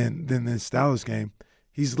and then the Dallas game,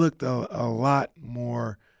 he's looked a lot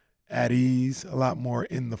more at ease, a lot more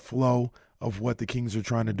in the flow of what the Kings are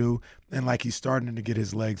trying to do, and like he's starting to get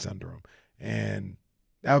his legs under him. And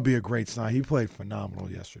that would be a great sign. He played phenomenal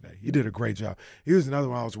yesterday. He did a great job. He was another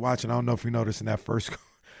one I was watching. I don't know if you noticed in that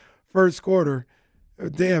first quarter,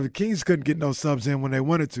 damn, the Kings couldn't get no subs in when they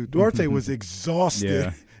wanted to. Duarte was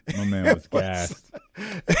exhausted. Yeah, my man was gassed.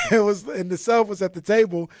 And the sub was at the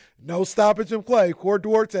table. No stoppage in play. Cord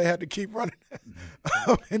Duarte had to keep running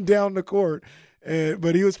up and down the court.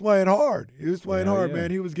 But he was playing hard. Man.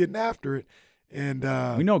 He was getting after it. And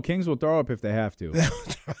we know Kings will throw up if they have to.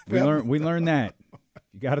 We learned that.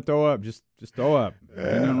 You got to throw up. Just throw up.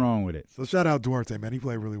 Ain't nothing wrong with it. So shout out Duarte, man. He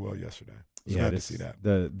played really well yesterday. Glad to see that.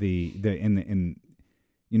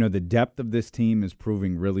 The depth of this team is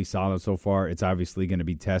proving really solid so far. It's obviously going to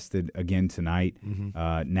be tested again tonight.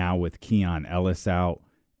 Now with Keon Ellis out,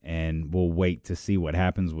 and we'll wait to see what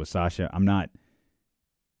happens with Sasha.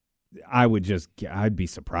 I'd be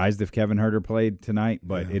surprised if Kevin Huerter played tonight,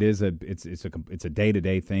 but it's a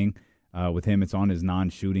day-to-day thing with him. It's on his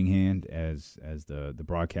non-shooting hand, as the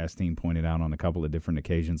broadcast team pointed out on a couple of different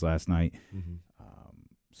occasions last night.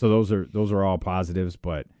 So those are all positives,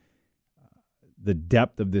 but the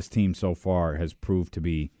depth of this team so far has proved to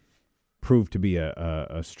be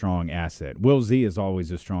a strong asset. Will Z is always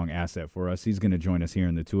a strong asset for us. He's going to join us here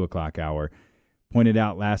in the 2:00 hour. Pointed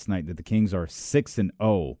out last night that the Kings are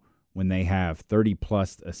 6-0 when they have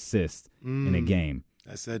 30-plus assists in a game.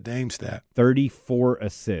 That's that Dame stat. 34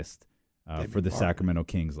 assists for the Sacramento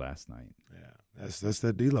Kings last night. Yeah, that's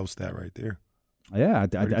that D'Lo stat right there. Yeah,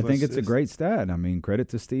 I think it's a great stat. I mean, credit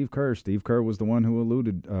to Steve Kerr. Steve Kerr was the one who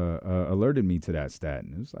alerted me to that stat.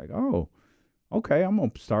 And it was like, oh, okay, I'm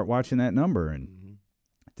going to start watching that number. And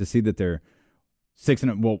to see that they're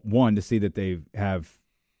 6-0, well, one, to see that they have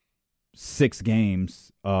 6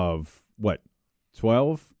 games of,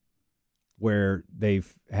 12, where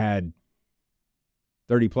they've had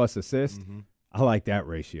 30-plus assists. I like that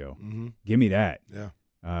ratio. Give me that. Yeah.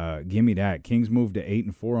 Give me that. Kings moved to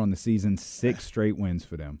 8-4 on the season, 6 straight wins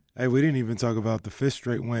for them. Hey, we didn't even talk about the 5th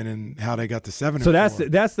straight win and how they got to 7-4. So that's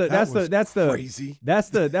the crazy. That's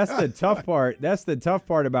the tough part. That's the tough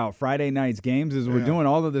part about Friday night's games is we're doing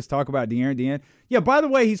all of this talk about De'Aaron. Yeah, by the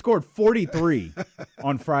way, he scored 43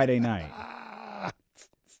 on Friday night.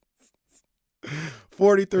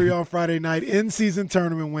 43 on Friday night, in-season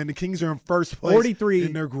tournament win. The Kings are in first place 43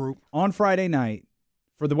 in their group. On Friday night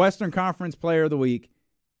for the Western Conference Player of the Week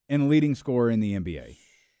and leading scorer in the NBA.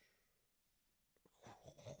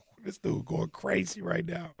 This dude going crazy right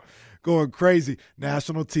now. Going crazy.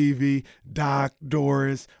 National TV, Doc,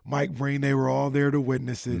 Doris, Mike Breen, they were all there to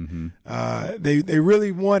witness it. They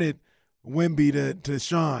really wanted Wemby to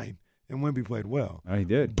shine, and Wemby played well. Oh, he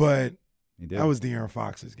did. But that was De'Aaron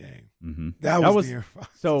Fox's game. That was De'Aaron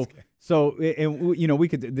Fox's game. So, and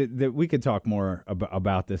we could talk more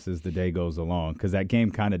about this as the day goes along because that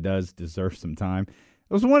game kind of does deserve some time.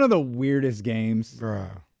 It was one of the weirdest games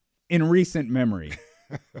in recent memory.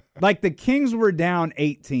 Like the Kings were down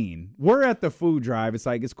 18. We're at the food drive. It's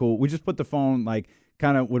like it's cool. We just put the phone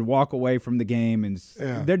kind of would walk away from the game and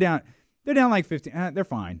they're down like 15. They're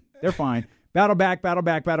fine. Battle back.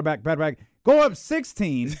 Go up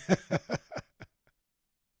 16,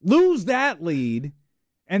 lose that lead,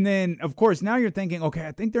 and then, of course, now you're thinking, okay,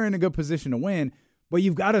 I think they're in a good position to win, but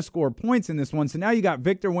you've got to score points in this one. So now you got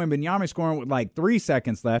Victor Wembanyama scoring with like 3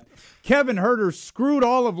 seconds left. Kevin Huerter screwed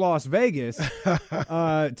all of Las Vegas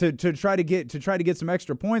to try to get some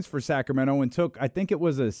extra points for Sacramento and took, I think it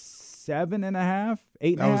was a 7.5,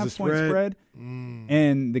 8.5 point spread.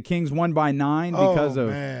 And the Kings won by 9 because of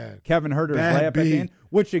Kevin Huerter's layup at the end,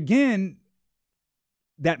 which again,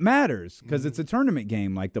 that matters because it's a tournament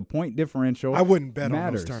game. Like the point differential, I wouldn't bet matters.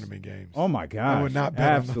 on those tournament games. Oh my gosh, I would not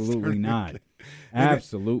bet absolutely on those not. games.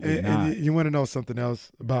 Absolutely not. And you want to know something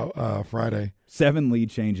else about Friday? 7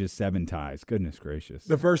 lead changes, 7 ties. Goodness gracious.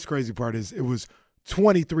 The first crazy part is it was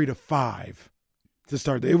 23-5 to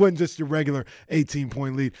start. It wasn't just your regular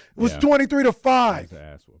 18-point lead. It was 23-5. That's an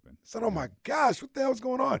ass whooping. So, oh my gosh, what the hell's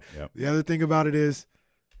going on? Yep. The other thing about it is,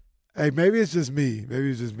 hey, maybe it's just me.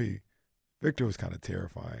 Victor was kind of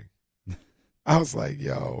terrifying. I was like,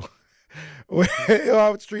 yo. I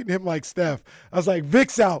was treating him like Steph. I was like,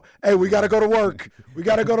 Vic's out. Hey, we got to go to work.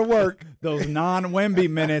 Those non-Wemby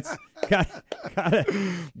minutes. Gotta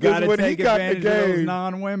when take he got in the advantage of game, those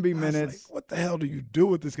non-Wemby minutes. Like, what the hell do you do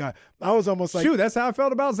with this guy? I was almost like, shoot, that's how I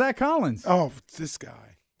felt about Zach Collins. Oh, this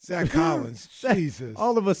guy. Zach Collins. Jesus.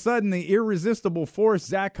 All of a sudden, the irresistible force,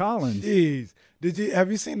 Zach Collins. Jeez. Have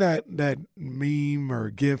you seen that meme or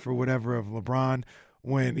GIF or whatever of LeBron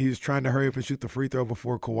when he was trying to hurry up and shoot the free throw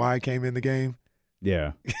before Kawhi came in the game?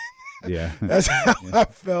 Yeah. Yeah. That's how I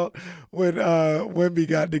felt when Wemby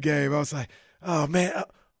got in the game. I was like, oh, man.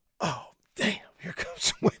 Oh, damn. Here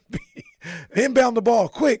comes Wemby. Inbound the ball.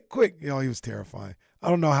 Quick. You know, he was terrifying. I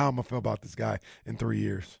don't know how I'm going to feel about this guy in 3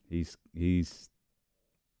 years. He's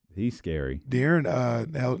scary.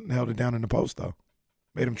 De'Aaron held it down in the post, though.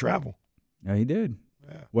 Made him travel. Yeah, he did.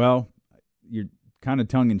 Yeah. Well, you're kind of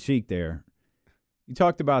tongue-in-cheek there. You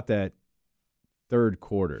talked about that third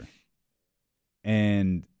quarter,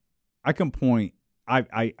 and I can point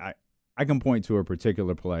I can point to a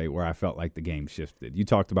particular play where I felt like the game shifted. You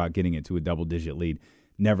talked about getting it to a double-digit lead,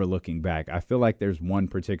 never looking back. I feel like there's one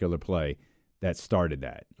particular play that started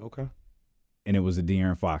that. Okay. And it was a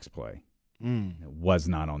De'Aaron Fox play. It was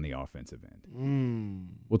not on the offensive end.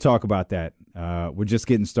 We'll talk about that. We're just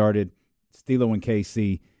getting started. Stilo and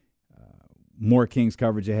KC, more Kings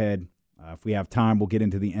coverage ahead. If we have time, we'll get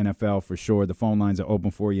into the NFL for sure. The phone lines are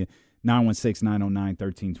open for you,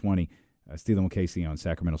 916-909-1320. Stilo and KC on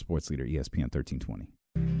Sacramento Sports Leader, ESPN 1320.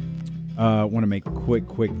 I want to make a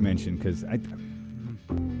quick mention because I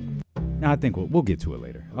think we'll get to it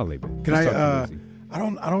later. I'll leave it. Can I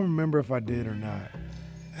don't remember if I did or not.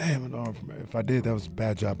 Damn, I don't remember. If I did, that was a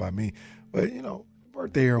bad job by me. But, you know,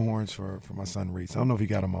 birthday air horns for my son Reese. I don't know if he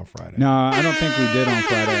got them on Friday. No, I don't think we did on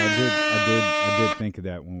Friday. I did think of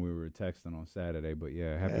that when we were texting on Saturday. But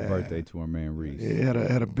yeah, happy birthday to our man Reese. He had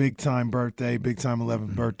a big time birthday, big time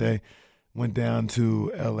 11th birthday. Went down to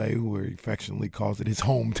L.A., where he affectionately calls it his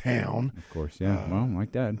hometown. Of course, yeah. Well,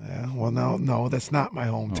 like that. Yeah. Well, no, that's not my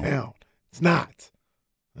hometown. Oh. It's not.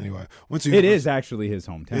 Anyway, it is actually his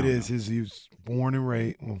hometown. It is his. He was born and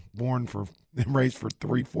raised for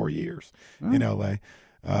 3-4 years in L.A.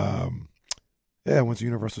 Went to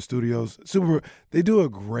Universal Studios. They do a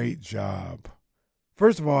great job.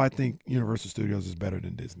 First of all, I think Universal Studios is better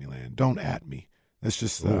than Disneyland. Don't at me. That's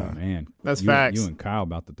just man. That's facts. You and Kyle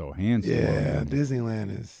about to throw hands. Yeah,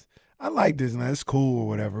 Disneyland is. I like Disneyland. It's cool or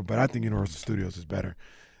whatever, but I think Universal Studios is better.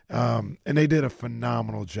 And they did a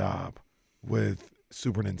phenomenal job with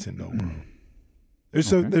Super Nintendo World.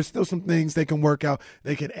 There's still some things they can work out.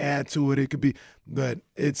 They can add to it. It could be, but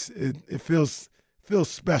it feels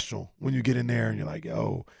special when you get in there and you're like,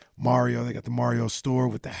 oh, Mario. They got the Mario store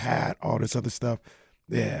with the hat, all this other stuff.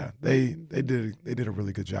 Yeah, they did a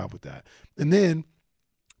really good job with that. And then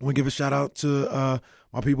I want to give a shout out to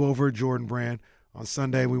my people over at Jordan Brand. On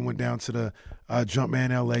Sunday, we went down to the Jumpman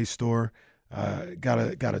LA store.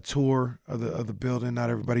 Got a tour of the building. Not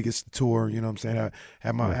everybody gets the tour. You know what I'm saying?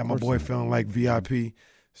 Had my boy feeling like VIP.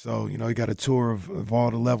 So, you know, he got a tour of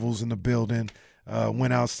all the levels in the building.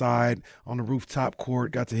 Went outside on the rooftop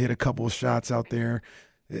court. Got to hit a couple of shots out there.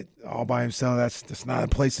 All by himself. That's not a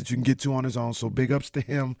place that you can get to on his own. So big ups to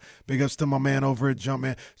him. Big ups to my man over at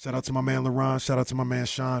Jumpman. Shout out to my man LaRon. Shout out to my man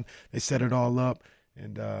Sean. They set it all up.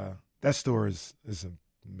 And that store is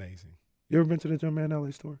amazing. You ever been to the Jumpman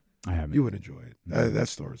LA store? I haven't. You would enjoy it. No. That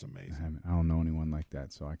store is amazing. I haven't. I don't know anyone like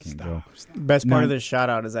that, so I can't go. Best part of this shout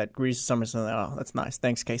out is that Reese Summerson. Oh, that's nice.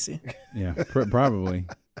 Thanks, Casey. Yeah, probably.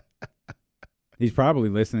 He's probably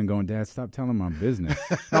listening, going, "Dad, stop telling my business."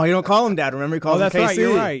 No, you don't call him Dad. Remember, he calls him that's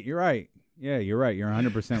KC. Right. You're right. Yeah, you're right. You're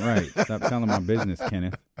 100% right. Stop telling my business,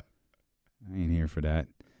 Kenneth. I ain't here for that.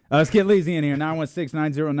 Let's get Leezy in here.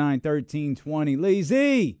 916-909-1320.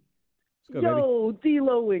 Leezy. Let's go, Yo,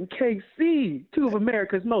 D-Lo and KC, two of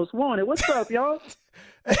America's most wanted. What's up, y'all?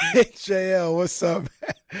 Hey, JL, what's up?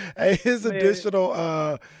 Hey, his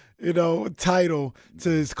additional, title to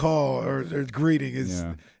his call or greeting is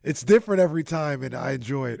it's different every time, and I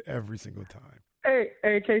enjoy it every single time. Hey,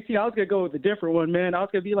 KC, I was going to go with a different one, man. I was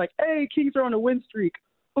going to be like, hey, Kings are on a win streak.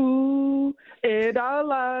 Ooh, and I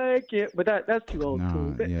like it. But that's too old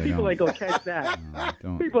school. People ain't going to catch that.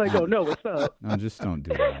 No, people ain't going to know what's up. No, just don't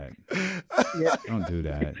do that. Don't do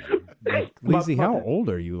that. Leezy, how old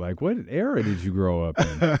are you? Like, what era did you grow up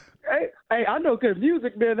in? Hey, I know good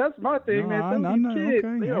music, man. That's my thing, man. I know. Kids,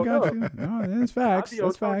 okay, I got you. No, that's facts.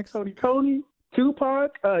 That's facts. Tony,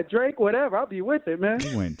 Tupac, Drake, whatever. I'll be with it, man.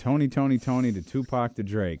 You went Tony to Tupac to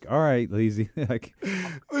Drake. All right, Leezy.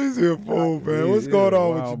 Leezy a fool, man. What's going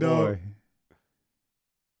on with you, dog?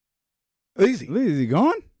 Leezy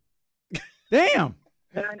gone? Damn.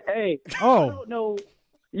 And hey, oh, I don't know.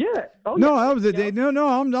 Yeah. Oh, no, that was a day. No,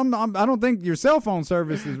 I don't think your cell phone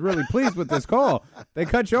service is really pleased with this call. They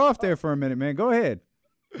cut you off there for a minute, man. Go ahead.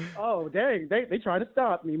 Oh, dang. They trying to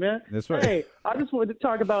stop me, man. That's right. Hey, I just wanted to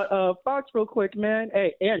talk about Fox real quick, man.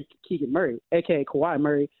 Hey, and Keegan Murray, a.k.a. Kawhi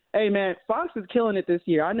Murray. Hey, man, Fox is killing it this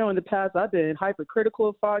year. I know in the past I've been hypercritical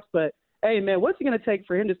of Fox, but, hey, man, what's it going to take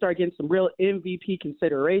for him to start getting some real MVP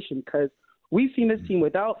consideration? Because we've seen this team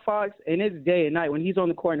without Fox, and it's day and night when he's on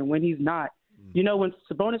the court and when he's not. You know, when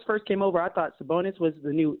Sabonis first came over, I thought Sabonis was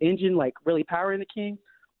the new engine, like really powering the Kings.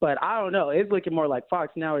 But I don't know. It's looking more like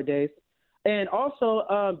Fox nowadays. And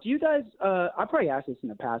also, do you guys I probably asked this in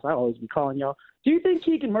the past. I always be calling y'all. Do you think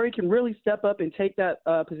Keegan Murray can really step up and take that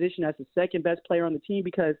position as the second best player on the team?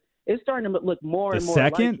 Because it's starting to look more and more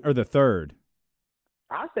like the second or the third?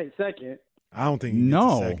 I say second. I don't think he gets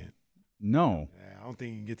the second. No. I don't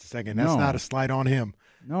think he gets the second. That's not a slight on him.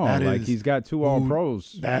 No, like he's got two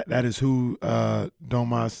All-Pros. That is who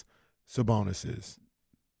Domas Sabonis is.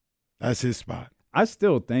 That's his spot. I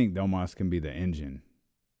still think Domas can be the engine,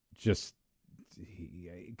 just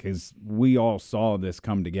because we all saw this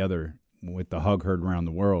come together with the hug heard around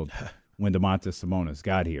the world when Domantas Sabonis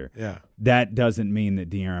got here. Yeah, that doesn't mean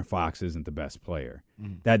that De'Aaron Fox isn't the best player.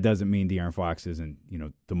 That doesn't mean De'Aaron Fox isn't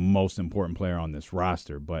the most important player on this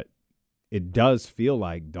roster, but it does feel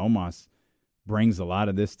like Domas brings a lot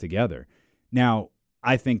of this together. Now,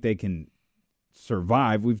 I think they can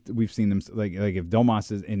survive. We've seen them like if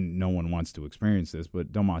Domas is, and no one wants to experience this,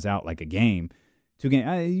 but Domas out like a game, 2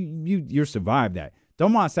 games, you're survived that.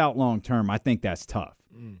 Domas out long term, I think that's tough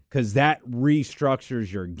because that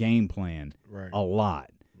restructures your game plan a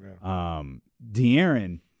lot. Yeah.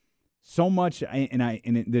 De'Aaron, so much,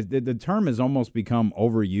 the term has almost become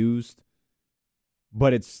overused,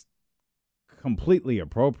 but it's completely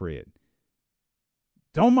appropriate.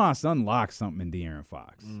 Domas unlocked something in De'Aaron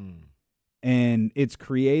Fox, and it's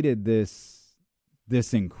created this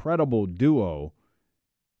incredible duo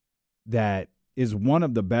that is one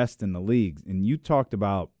of the best in the league. And you talked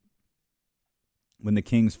about when the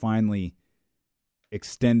Kings finally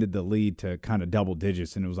extended the lead to kind of double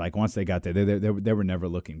digits, and it was like once they got there, they were never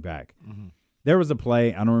looking back. There was a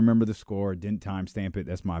play, I don't remember the score, didn't timestamp it.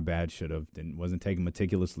 That's my bad. Should have. Wasn't taking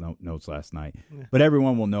meticulous notes last night, but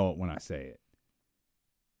everyone will know it when I say it.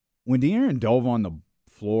 When De'Aaron dove on the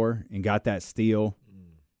floor and got that steal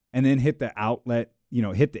and then hit the outlet,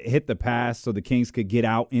 hit the pass so the Kings could get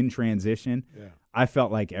out in transition, I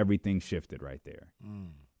felt like everything shifted right there.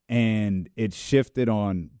 And it shifted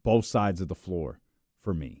on both sides of the floor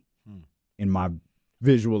for me in my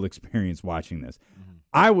visual experience watching this.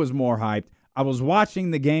 I was more hyped. I was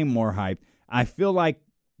watching the game more hyped. I feel like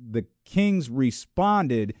the Kings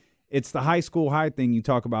responded. It's the high school high thing you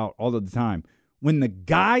talk about all of the time. When the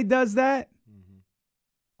guy does that,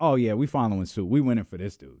 oh, yeah, we following suit. We winning for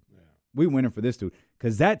this dude. Yeah. We winning for this dude.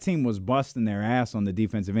 Because that team was busting their ass on the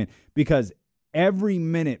defensive end. Because every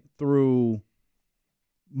minute through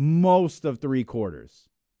most of 3 quarters,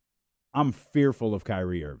 I'm fearful of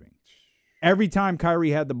Kyrie Irving. Every time Kyrie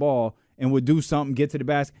had the ball and would do something, get to the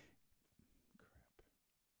basket.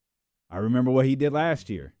 I remember what he did last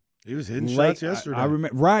year. He was hitting shots yesterday. I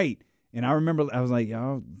remember, right. And I remember I was like,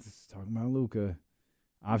 y'all talking about Luka.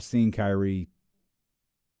 I've seen Kyrie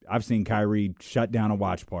shut down a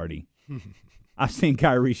watch party. I've seen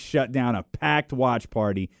Kyrie shut down a packed watch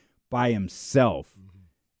party by himself.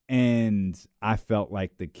 And I felt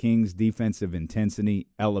like the Kings' defensive intensity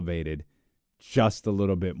elevated just a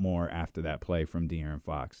little bit more after that play from De'Aaron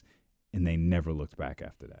Fox. And they never looked back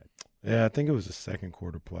after that. Yeah, I think it was a second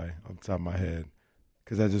quarter play off the top of my head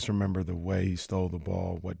because I just remember the way he stole the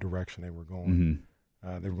ball, what direction they were going.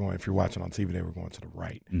 They were going. If you're watching on TV, they were going to the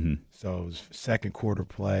right. Mm-hmm. So it was second quarter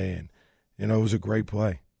play, and it was a great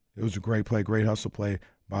play. It was a great play, great hustle play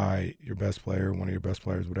by your best player, one of your best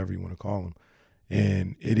players, whatever you want to call him.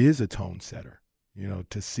 And it is a tone setter,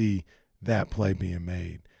 to see that play being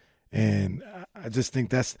made. And I just think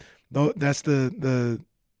that's the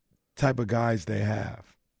type of guys they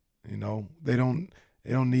have. They don't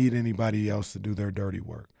need anybody else to do their dirty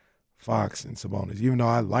work. Fox and Sabonis, even though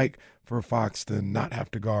I like for Fox to not have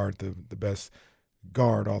to guard the best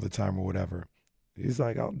guard all the time or whatever, he's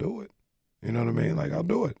like, I'll do it. You know what I mean? Like, I'll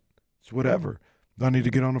do it. It's whatever. Do I need to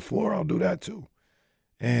get on the floor? I'll do that too.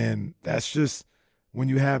 And that's just when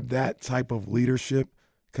you have that type of leadership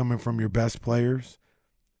coming from your best players,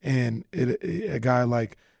 and a guy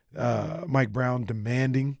like Mike Brown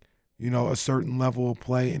demanding, a certain level of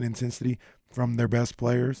play and intensity from their best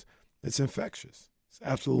players, it's infectious. It's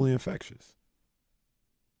absolutely infectious.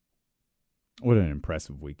 What an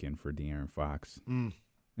impressive weekend for De'Aaron Fox.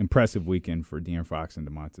 Impressive weekend for De'Aaron Fox and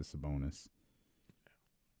Domantas Sabonis.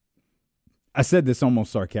 I said this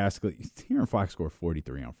almost sarcastically. De'Aaron Fox scored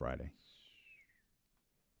 43 on Friday.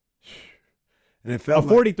 And it felt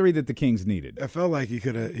 43 that the Kings needed. It felt like he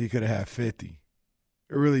could have had 50.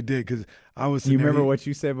 It really did, because I was. You remember what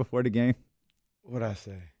you said before the game? What'd I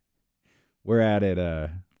say? We're out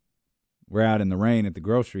in the rain at the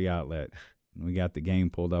grocery outlet. We got the game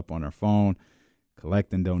pulled up on our phone,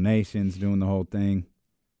 collecting donations, doing the whole thing.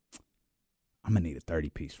 I'm gonna need a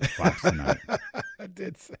 30-piece for Fox tonight. I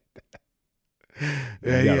did say that.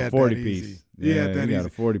 Yeah, he got a 40-piece. Yeah, he got a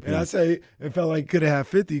 40-piece. And I say it felt like he could have had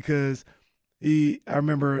 50 because I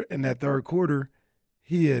remember in that third quarter,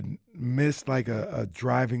 he had missed like a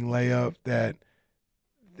driving layup that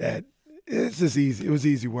it's just easy. It was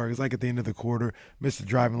easy work. It's like at the end of the quarter, missed a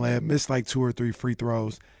driving layup, missed like 2 or 3 free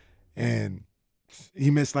throws, and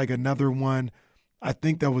he missed like another one. I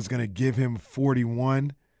think that was going to give him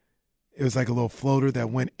 41. It was like a little floater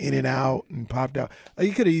that went in and out and popped out. Like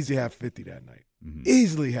he could have easily had 50 that night. Mm-hmm.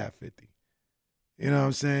 Easily have 50. You know what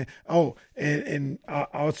I'm saying? Oh, and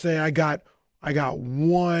I'll say I got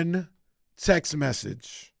one text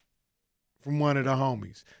message from one of the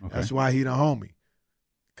homies. Okay. That's why he the homie,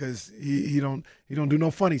 because he don't do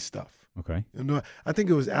no funny stuff. Okay. I think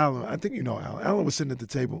it was Alan. I think Alan. Alan was sitting at the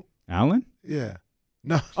table. Alan? Yeah.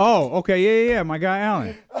 No. Oh, okay. Yeah. My guy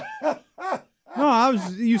Alan. No,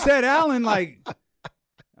 you said Alan like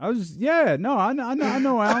I know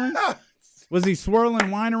Alan. Was he swirling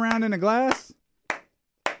wine around in a glass?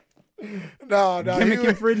 No. Gimmick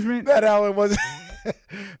infringement? That Alan was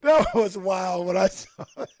that was wild when I saw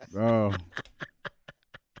it. Bro.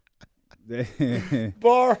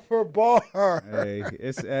 Bar for bar. Hey.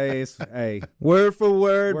 Word for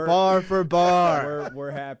word, bar for bar.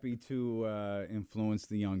 We're happy to influence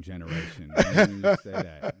the young generation. Let me just say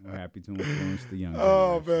that. We're happy to influence the young generation.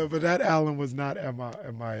 Oh man, but that Alan was not at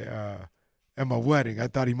my wedding. I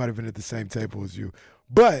thought he might have been at the same table as you.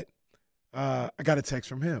 But I got a text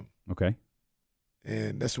from him. Okay.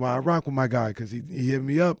 And that's why I rock with my guy, because he hit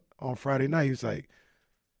me up on Friday night. He was like,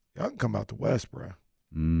 y'all can come out the West, bro.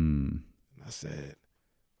 I said,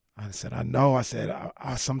 I know. I said,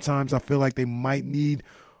 I sometimes I feel like they might need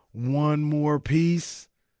one more piece.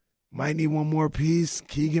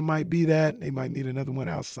 Keegan might be that. They might need another one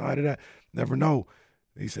outside of that. Never know.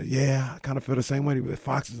 He said, yeah, I kind of feel the same way. But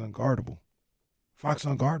Fox is unguardable.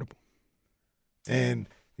 And,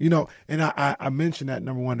 and I mentioned that,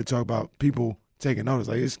 number one, to talk about people taking notice.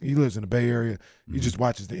 Like he lives in the Bay Area. He just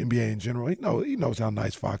watches the NBA in general. He knows how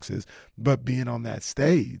nice Fox is. But being on that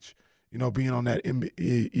stage, being on that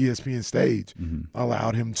ESPN stage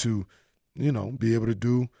allowed him to, be able to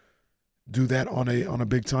do that on a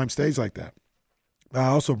big time stage like that. I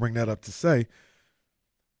also bring that up to say,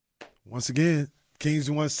 once again, Kings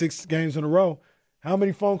won 6 games in a row. How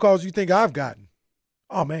many phone calls do you think I've gotten?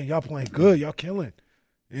 Oh man, y'all playing good, y'all killing.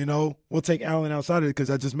 We'll take Allen outside of it because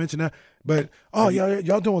I just mentioned that. But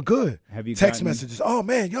y'all doing good. Have you text messages? Oh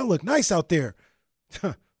man, y'all look nice out there.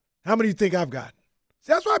 How many do you think I've gotten?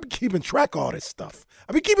 See, that's why I've been keeping track of all this stuff.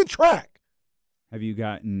 I've been keeping track. Have you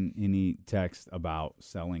gotten any text about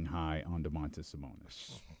selling high on Domantas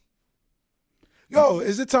Sabonis? Yo,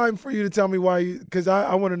 is it time for you to tell me why? Because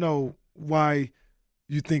I want to know why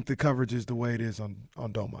you think the coverage is the way it is on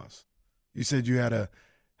Domas. You said you had a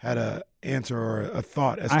answer or a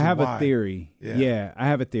thought as to why. I have a theory. Yeah, I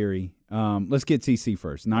have a theory. Let's get TC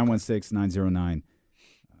first. 916-909-1320.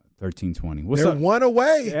 What's They're up? one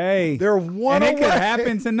away. Hey. They're one away. And it could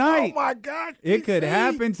happen tonight. Oh, my God. It could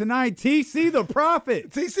happen tonight. TC the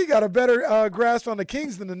Prophet. TC got a better grasp on the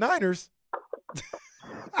Kings than the Niners.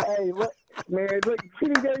 Hey, Man, look,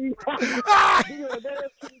 Kitty there you go.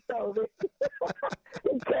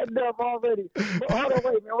 He's cutting up already. But hold on,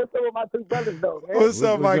 wait, man. What's up with my two brothers, though, man? What's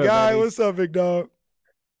up, my good, guy? buddy? What's up, big dog?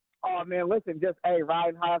 Oh, man, listen, just, hey,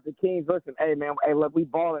 riding high off the Kings. Listen, hey, man, hey, look, we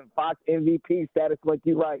balling Fox MVP status like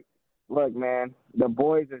you right. Look, man, the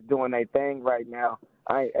boys is doing their thing right now.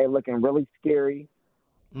 Hey, looking really scary.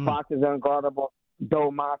 Fox is unguardable.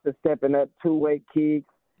 Domas is stepping up, two-way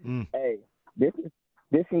kicks. Hey, this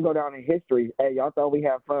can go down in history. Hey, y'all thought we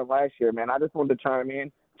had fun last year, man. I just wanted to chime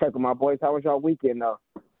in, check with my boys. How was y'all weekend, though?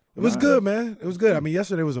 It was good, man. It was good. I mean,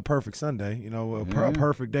 yesterday was a perfect Sunday. You know, a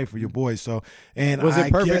perfect day for your boys. So, and Was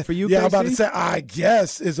it perfect for you, Yeah, I'm about KC? to say, I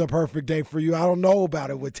guess it's a perfect day for you. I don't know about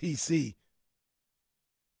it with TC.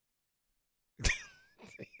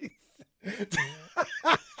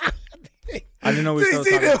 I didn't know we were still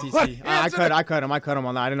TC talking to TC. I cut him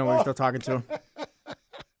on that. I didn't know we were still talking to him.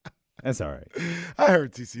 That's all right. I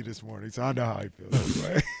heard TC this morning, so I know how he feels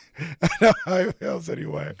anyway. I know how he feels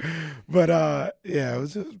anyway. But, yeah, it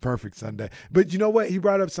was a perfect Sunday. But you know what? He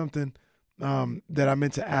brought up something that I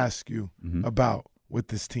meant to ask you about with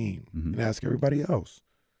this team and ask everybody else.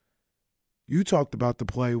 You talked about the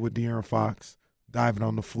play with De'Aaron Fox diving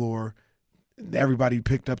on the floor. Everybody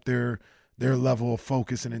picked up their level of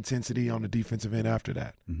focus and intensity on the defensive end after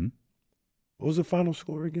that. What was the final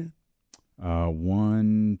score again?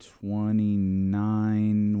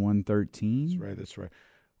 129, 113. That's right.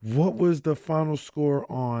 What was the final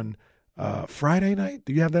score on Friday night?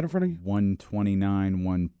 Do you have that in front of you? 129,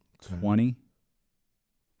 120.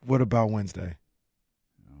 What about Wednesday?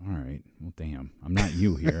 All right. Well, damn. I'm not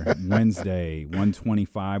you here. Wednesday,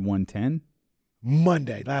 125, 110.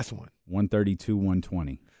 Monday, last one. 132,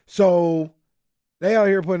 120. So they out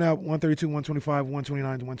here putting up 132, 125,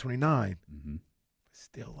 129 to 129.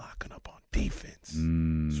 Still locking up on defense.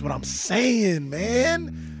 That's what I'm saying,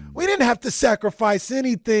 man. We didn't have to sacrifice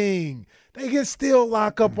anything. They can still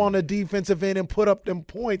lock up on the defensive end and put up them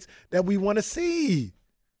points that we want to see.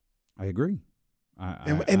 I agree.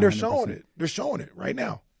 And they're showing it. They're showing it right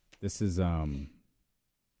now. This is a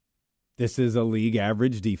league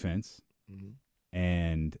average defense.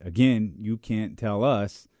 And again, you can't tell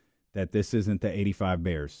us that this isn't the 85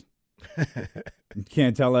 Bears. You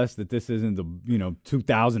can't tell us that this isn't the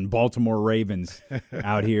 2000 Baltimore Ravens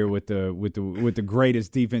out here with the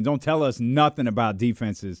greatest defense. Don't tell us nothing about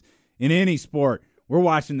defenses in any sport. We're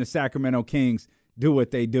watching the Sacramento Kings do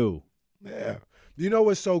what they do. Yeah. You know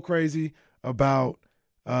what's so crazy about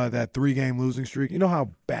that 3-game losing streak? You know how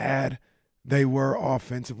bad they were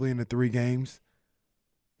offensively in the 3 games?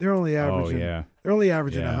 They're only averaging. They're only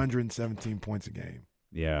averaging 117 points a game.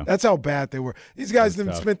 Yeah. That's how bad they were. These guys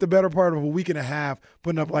have spent the better part of a week and a half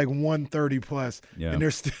putting up like 130 plus, and they're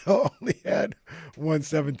still only had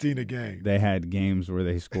 117 a game. They had games where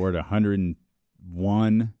they scored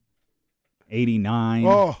 101,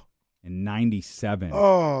 89, and 97.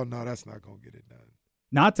 Oh, no, that's not going to get it done.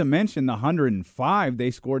 Not to mention the 105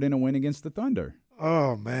 they scored in a win against the Thunder.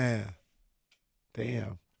 Oh, man.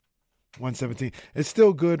 Damn. 117. It's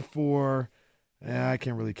still good for I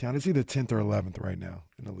can't really count. It's either 10th or 11th right now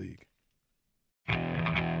in the league.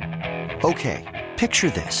 Okay, picture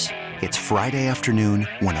this. It's Friday afternoon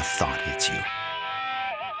when a thought hits you.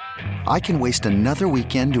 I can waste another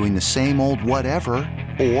weekend doing the same old whatever,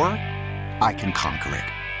 or I can conquer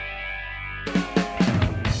it.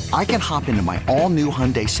 I can hop into my all-new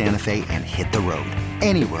Hyundai Santa Fe and hit the road.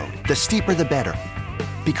 Any road. The steeper, the better.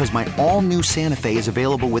 Because my all-new Santa Fe is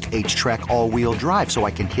available with H-Track all-wheel drive, so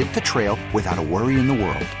I can hit the trail without a worry in the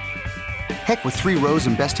world. Heck, with 3 rows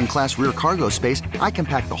and best-in-class rear cargo space, I can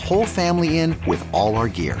pack the whole family in with all our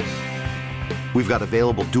gear. We've got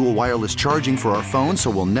available dual wireless charging for our phones,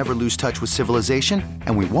 so we'll never lose touch with civilization,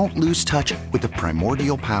 and we won't lose touch with the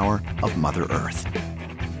primordial power of Mother Earth.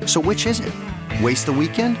 So which is it? Waste the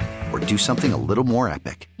weekend or do something a little more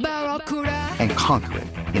epic? And conquer it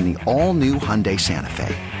in the all-new Hyundai Santa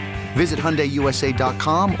Fe. Visit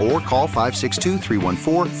HyundaiUSA.com or call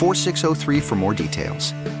 562-314-4603 for more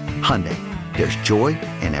details. Hyundai, there's joy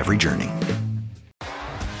in every journey.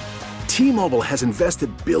 T-Mobile has invested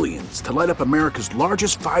billions to light up America's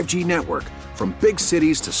largest 5G network, from big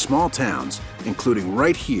cities to small towns, including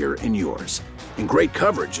right here in yours. And great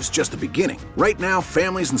coverage is just the beginning. Right now,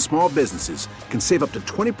 families and small businesses can save up to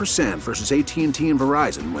 20% versus AT&T and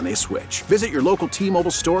Verizon when they switch. Visit your local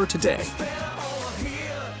T-Mobile store today.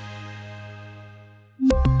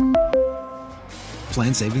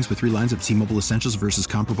 Plan savings with 3 lines of T-Mobile Essentials versus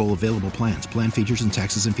comparable available plans. Plan features and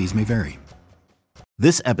taxes and fees may vary.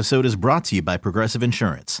 This episode is brought to you by Progressive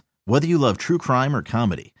Insurance. Whether you love true crime or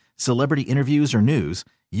comedy, celebrity interviews or news,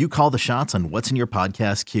 you call the shots on what's in your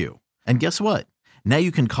podcast queue. And guess what? Now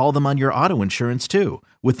you can call them on your auto insurance too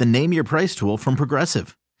with the Name Your Price tool from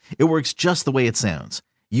Progressive. It works just the way it sounds.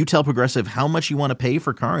 You tell Progressive how much you want to pay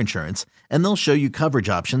for car insurance, and they'll show you coverage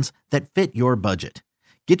options that fit your budget.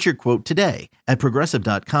 Get your quote today at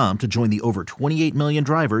Progressive.com to join the over 28 million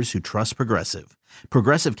drivers who trust Progressive.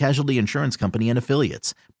 Progressive Casualty Insurance Company and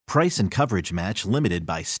Affiliates. Price and coverage match limited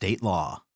by state law.